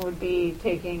season would be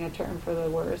taking a turn for the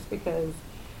worse because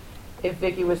if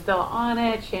Vicky was still on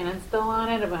it, Shannon's still on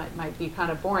it, it might be kind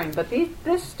of boring. But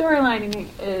this storyline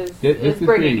is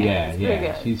bringing it.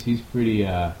 Yeah. She's pretty.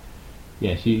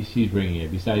 She's bringing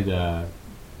it. Besides the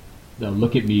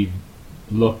look at me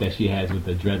look that she has with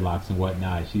the dreadlocks and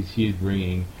whatnot, she's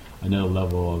bringing another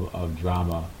level of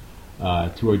drama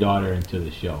to her daughter and to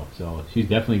the show. So she's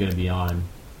definitely going to be on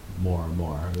more and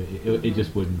more. It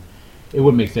just wouldn't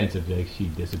make sense if like she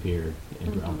disappeared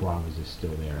and Braun was just still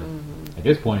there. At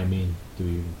this point, I mean, do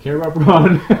we even care about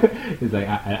Braun? It's like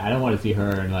I don't want to see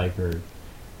her and like her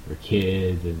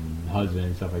kids and husband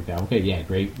and stuff like that. Okay, yeah,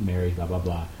 great, married, blah blah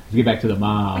blah. Let's get back to the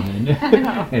mom and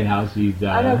and how she's.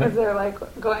 I know, because they're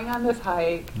like going on this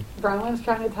hike. Bronwyn's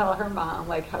trying to tell her mom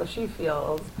like how she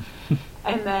feels.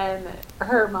 And then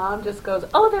her mom just goes,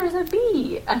 "Oh, there's a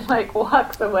bee," and like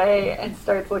walks away and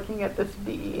starts looking at this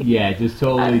bee. Yeah, just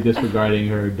totally disregarding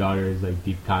her daughter's like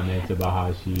deep comments about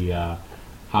how she,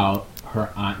 how her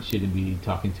aunt shouldn't be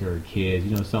talking to her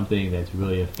kids. Something that's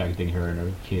really affecting her and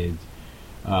her kids,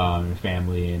 her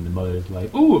family. And the mother's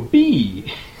like, "Ooh, a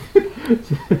bee."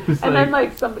 And then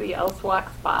like somebody else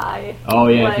walks by. Oh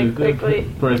yeah, like, so quickly.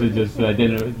 The person just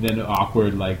then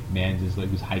awkward like man just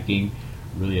like was hiking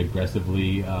really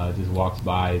aggressively, just walks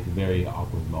by. It's a very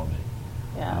awkward moment.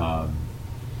 Yeah.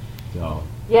 So.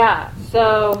 Yeah.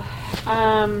 So,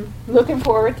 looking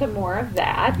forward to more of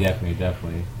that.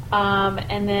 Definitely.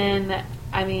 And then,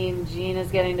 I mean, Jean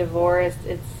is getting divorced.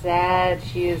 It's sad.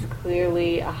 She is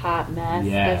clearly a hot mess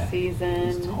this season.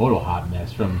 It's a total hot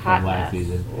mess from last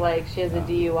season. Like, she has a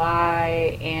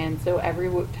DUI, and so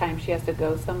every time she has to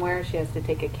go somewhere, she has to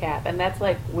take a cab. And that's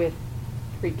like with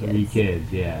 3 kids. 3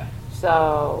 kids, yeah.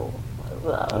 So,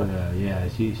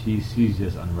 she's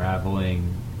just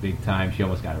unraveling big time. She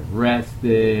almost got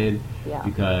arrested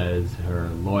because her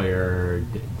lawyer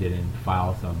didn't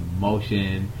file some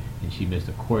motion, and she missed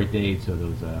a court date, so there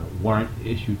was a warrant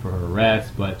issued for her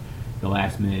arrest. But the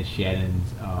last minute,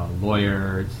 Shannon's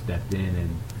lawyer stepped in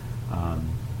and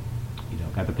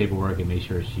got the paperwork and made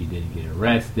sure she didn't get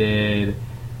arrested.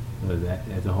 So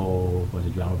that's a whole bunch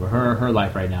of drama. But her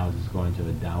life right now is just going to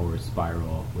a downward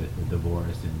spiral with the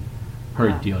divorce and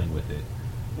her dealing with it.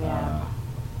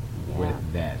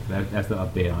 With that. So that's the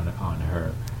update on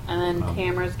her. And then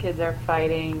Tamara's kids are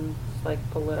fighting, it's like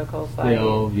political fight.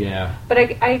 Still, yeah. But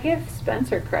I give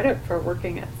Spencer credit for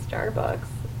working at Starbucks.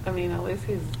 I mean, at least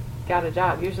he's got a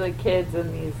job. Usually kids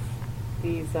in these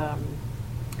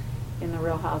in the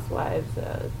Real Housewives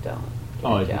don't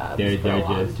get jobs they're for a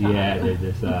long just time. they're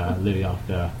just living off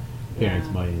the parents'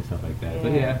 Yeah. money and stuff like that.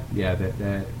 Yeah. But yeah,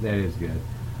 that is good.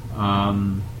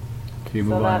 Can we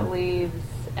move So that on? leaves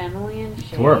Emily and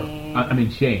Shane. Twerp. I mean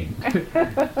Shane.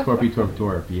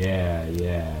 Twerp.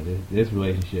 Yeah. This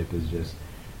relationship is just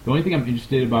the only thing I'm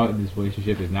interested about in this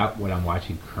relationship is not what I'm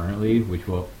watching currently, which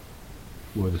we'll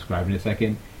describe in a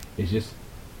second. It's just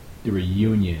the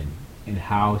reunion and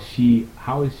how is she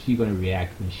going to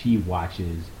react when she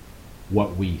watches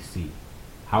what we see?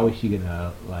 How is she going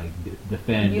to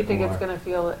defend? You think or, it's going to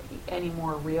feel any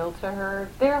more real to her?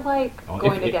 They're going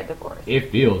to get divorced.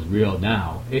 It feels real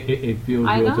now. It feels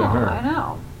real to her. I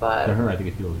know, but to her, I think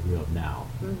it feels real now.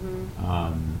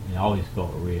 Mm-hmm. It always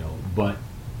felt real, but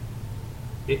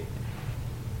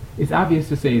it's obvious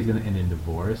to say it's going to end in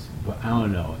divorce. But I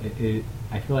don't know.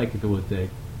 I feel like if it was going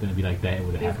to be like that, it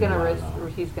would have happened a while ago.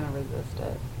 He's going to resist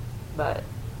it, but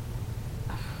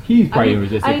he's probably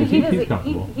resistant because he's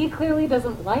comfortable. He clearly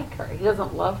doesn't like her. He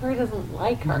doesn't love her. He doesn't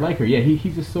like her. Like her, yeah.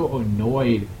 He's just so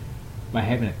annoyed by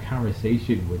having a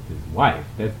conversation with his wife.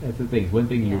 That's the thing. It's one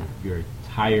thing you're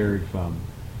tired from,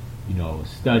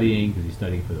 studying because he's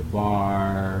studying for the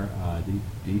bar. Did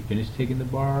he finish taking the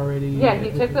bar already? Yeah,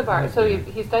 he took the bar. So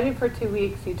he studied for 2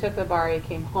 weeks. He took the bar. He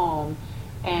came home,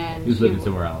 and he was living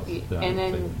somewhere else. And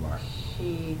then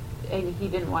he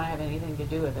didn't want to have anything to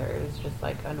do with her. He was just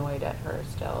annoyed at her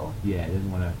still. Yeah, he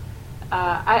didn't want to.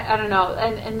 I don't know.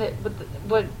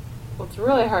 What's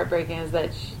really heartbreaking is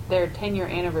that their 10-year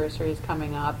anniversary is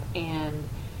coming up, and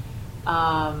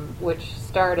which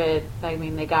started. I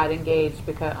mean, they got engaged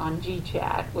because on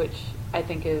GChat, which I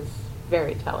think is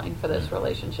very telling for this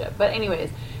relationship. But anyways,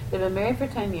 they've been married for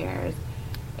 10 years,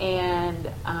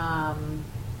 and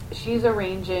she's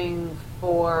arranging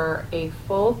for a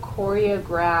full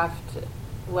choreographed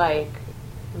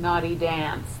naughty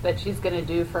dance that she's going to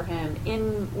do for him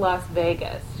in Las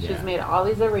Vegas. Yeah. She's made all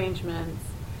these arrangements,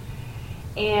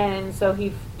 and so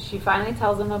she finally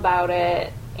tells him about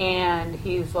it, and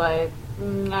he's like, I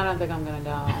don't think I'm going to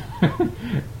go.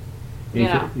 He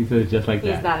says just like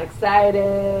that. He's not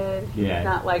excited. Yeah. He's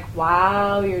not like,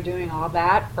 wow, you're doing all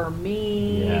that for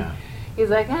me. Yeah. He's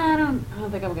like, I don't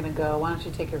think I'm going to go. Why don't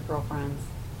you take your girlfriends?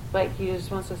 He just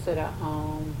wants to sit at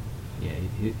home. Yeah,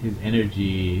 his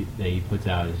energy that he puts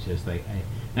out is just I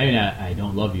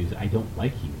don't love you. I don't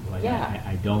like you.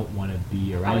 I don't want to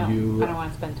be around you. I don't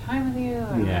want to spend time with you.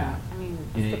 Yeah. I mean,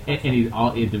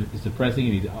 it's depressing,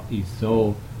 and he's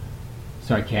so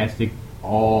sarcastic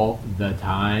all the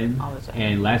time. All the time.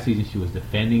 And last season she was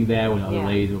defending that when other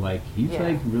ladies were like, he's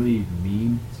really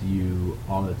mean to you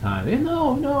all the time. And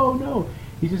no.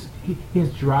 He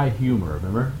has dry humor.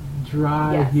 Remember,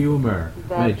 dry humor.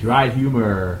 But dry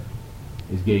humor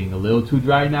is getting a little too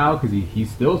dry now because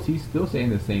he's still saying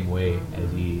the same way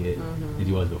as he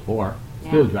was before.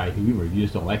 Still dry humor. You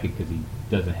just don't like it because he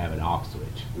doesn't have an off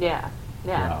switch. Yeah.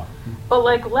 So. But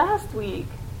last week,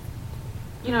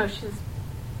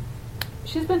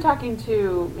 she's been talking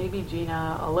to maybe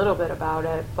Gina a little bit about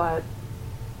it, but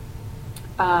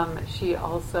she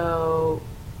also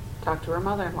talked to her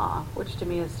mother-in-law, which to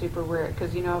me is super weird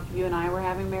because if you and I were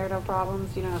having marital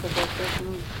problems, who the first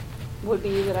person would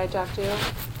be that I talk to?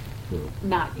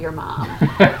 Not your mom.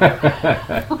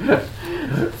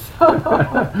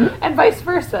 And vice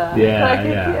versa. Yeah,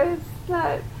 it's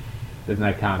not. It's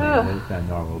not common. It's not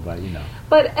normal, but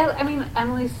But I mean,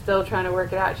 Emily's still trying to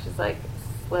work it out. She's like,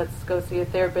 let's go see a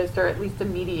therapist or at least a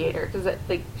mediator because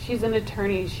she's an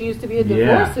attorney. She used to be a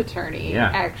divorce attorney,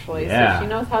 actually, so she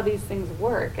knows how these things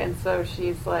work. And so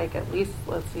she's like, at least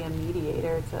let's see a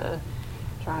mediator to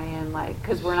try and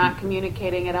because we're not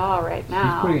communicating at all right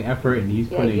now. She's putting effort, and he's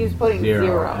putting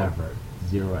zero effort.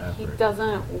 Zero effort. He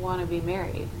doesn't want to be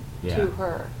married to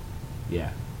her.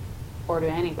 Yeah. Or to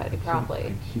anybody,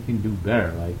 probably. She can do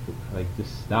better.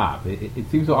 Just stop. It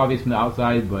seems so obvious from the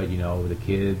outside, but with the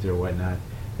kids or whatnot.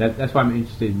 That's why I'm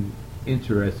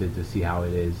interested to see how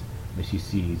it is when she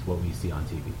sees what we see on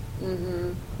TV.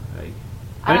 Mm-hmm.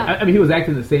 I mean, he was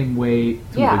acting the same way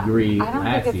to a degree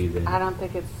last season. I don't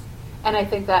think it's, and I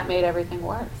think that made everything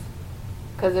worse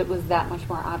because it was that much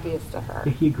more obvious to her.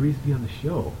 Yeah, he agrees to be on the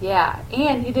show. Yeah,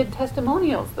 and he did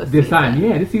testimonials this season.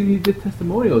 This season he did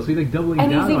testimonials, so he's doubling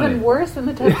down on it. And he's even worse in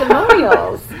the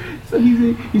testimonials. So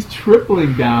he's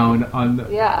tripling down on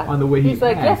the way he's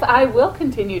like, yes, I will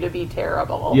continue to be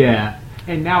terrible. Yeah,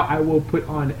 and now I will put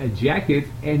on a jacket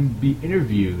and be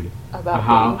interviewed about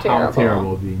how being terrible.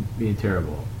 terrible being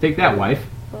terrible. Take that, wife.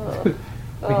 Ugh.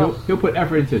 Like, he'll put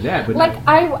effort into that, but Like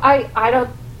I don't.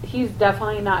 He's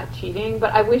definitely not cheating,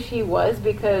 but I wish he was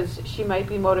because she might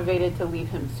be motivated to leave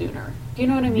him sooner. Do you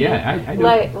know what I mean? Yeah, I do.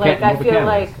 Like I feel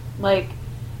Catalyst. like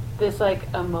this like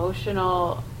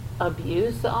emotional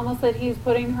abuse almost that he's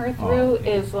putting her through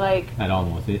yeah. is like Not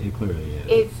almost. It clearly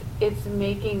is. it's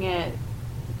making it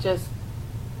just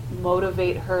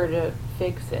motivate her to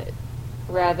fix it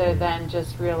rather than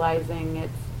just realizing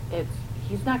it's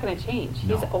he's not going to change. He's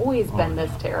No. always Oh, been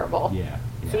this no. terrible. Yeah.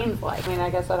 Seems like. I mean, I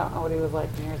guess I don't know what he was like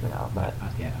years ago, but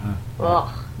Yeah. ugh.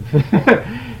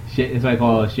 It's like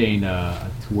all Shane a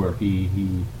twerp. He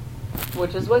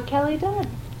Which is what Kelly Dodd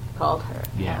called her.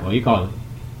 yeah. Well,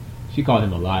 she called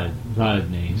him a lot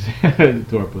of names.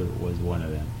 Twerp was one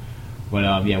of them.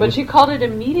 But yeah. But she called it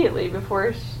immediately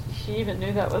before she even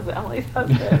knew that was Emily's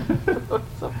husband. It was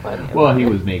so funny. Well, he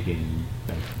was making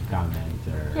like, comments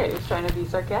or Yeah, he was trying to be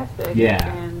sarcastic. Yeah.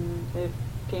 And it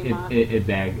came off it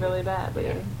bagged really badly.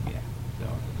 Yeah. So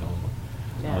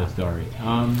Yeah. the story.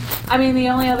 I mean, the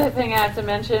only other thing I have to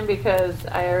mention, because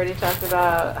I already talked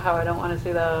about how I don't want to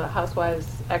see the housewives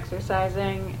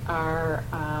exercising, are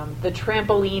the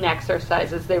trampoline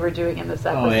exercises they were doing in this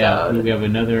episode. Oh yeah, we have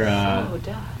another So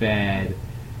dumb. fad.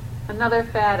 Another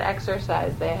fad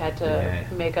exercise they had to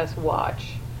Yeah. make us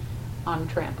watch on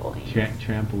trampolines.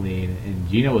 Trampoline, and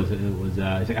Gina was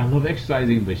she's like, I love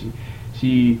exercising, but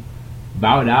she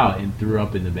bowed out and threw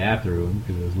up in the bathroom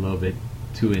because it was a little bit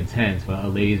too intense. But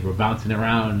ladies were bouncing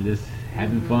around, just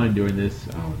having fun during this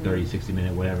 30, 60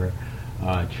 minute whatever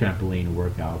trampoline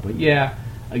workout. But yeah,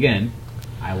 again,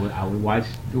 I would watch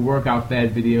the workout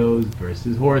fad videos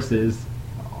versus horses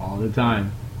all the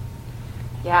time.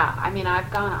 Yeah, I mean, I've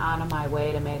gone out of my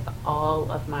way to make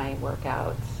all of my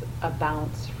workouts a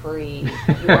bounce-free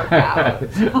workout.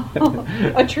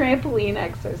 A trampoline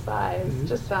excercise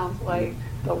just sounds like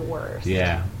the worst.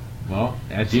 Yeah. Well,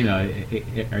 as you know,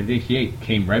 I think she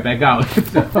came right back out.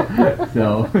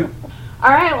 so All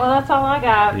right, well, that's all I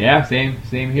got. yeah, same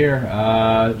here.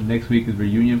 Next week is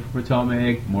reunion for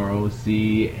Potomac, more OC,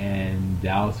 and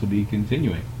Dallas will be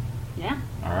continuing. Yeah.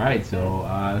 All right, so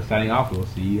signing off. We'll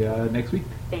see you next week.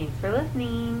 Thanks for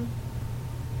listening.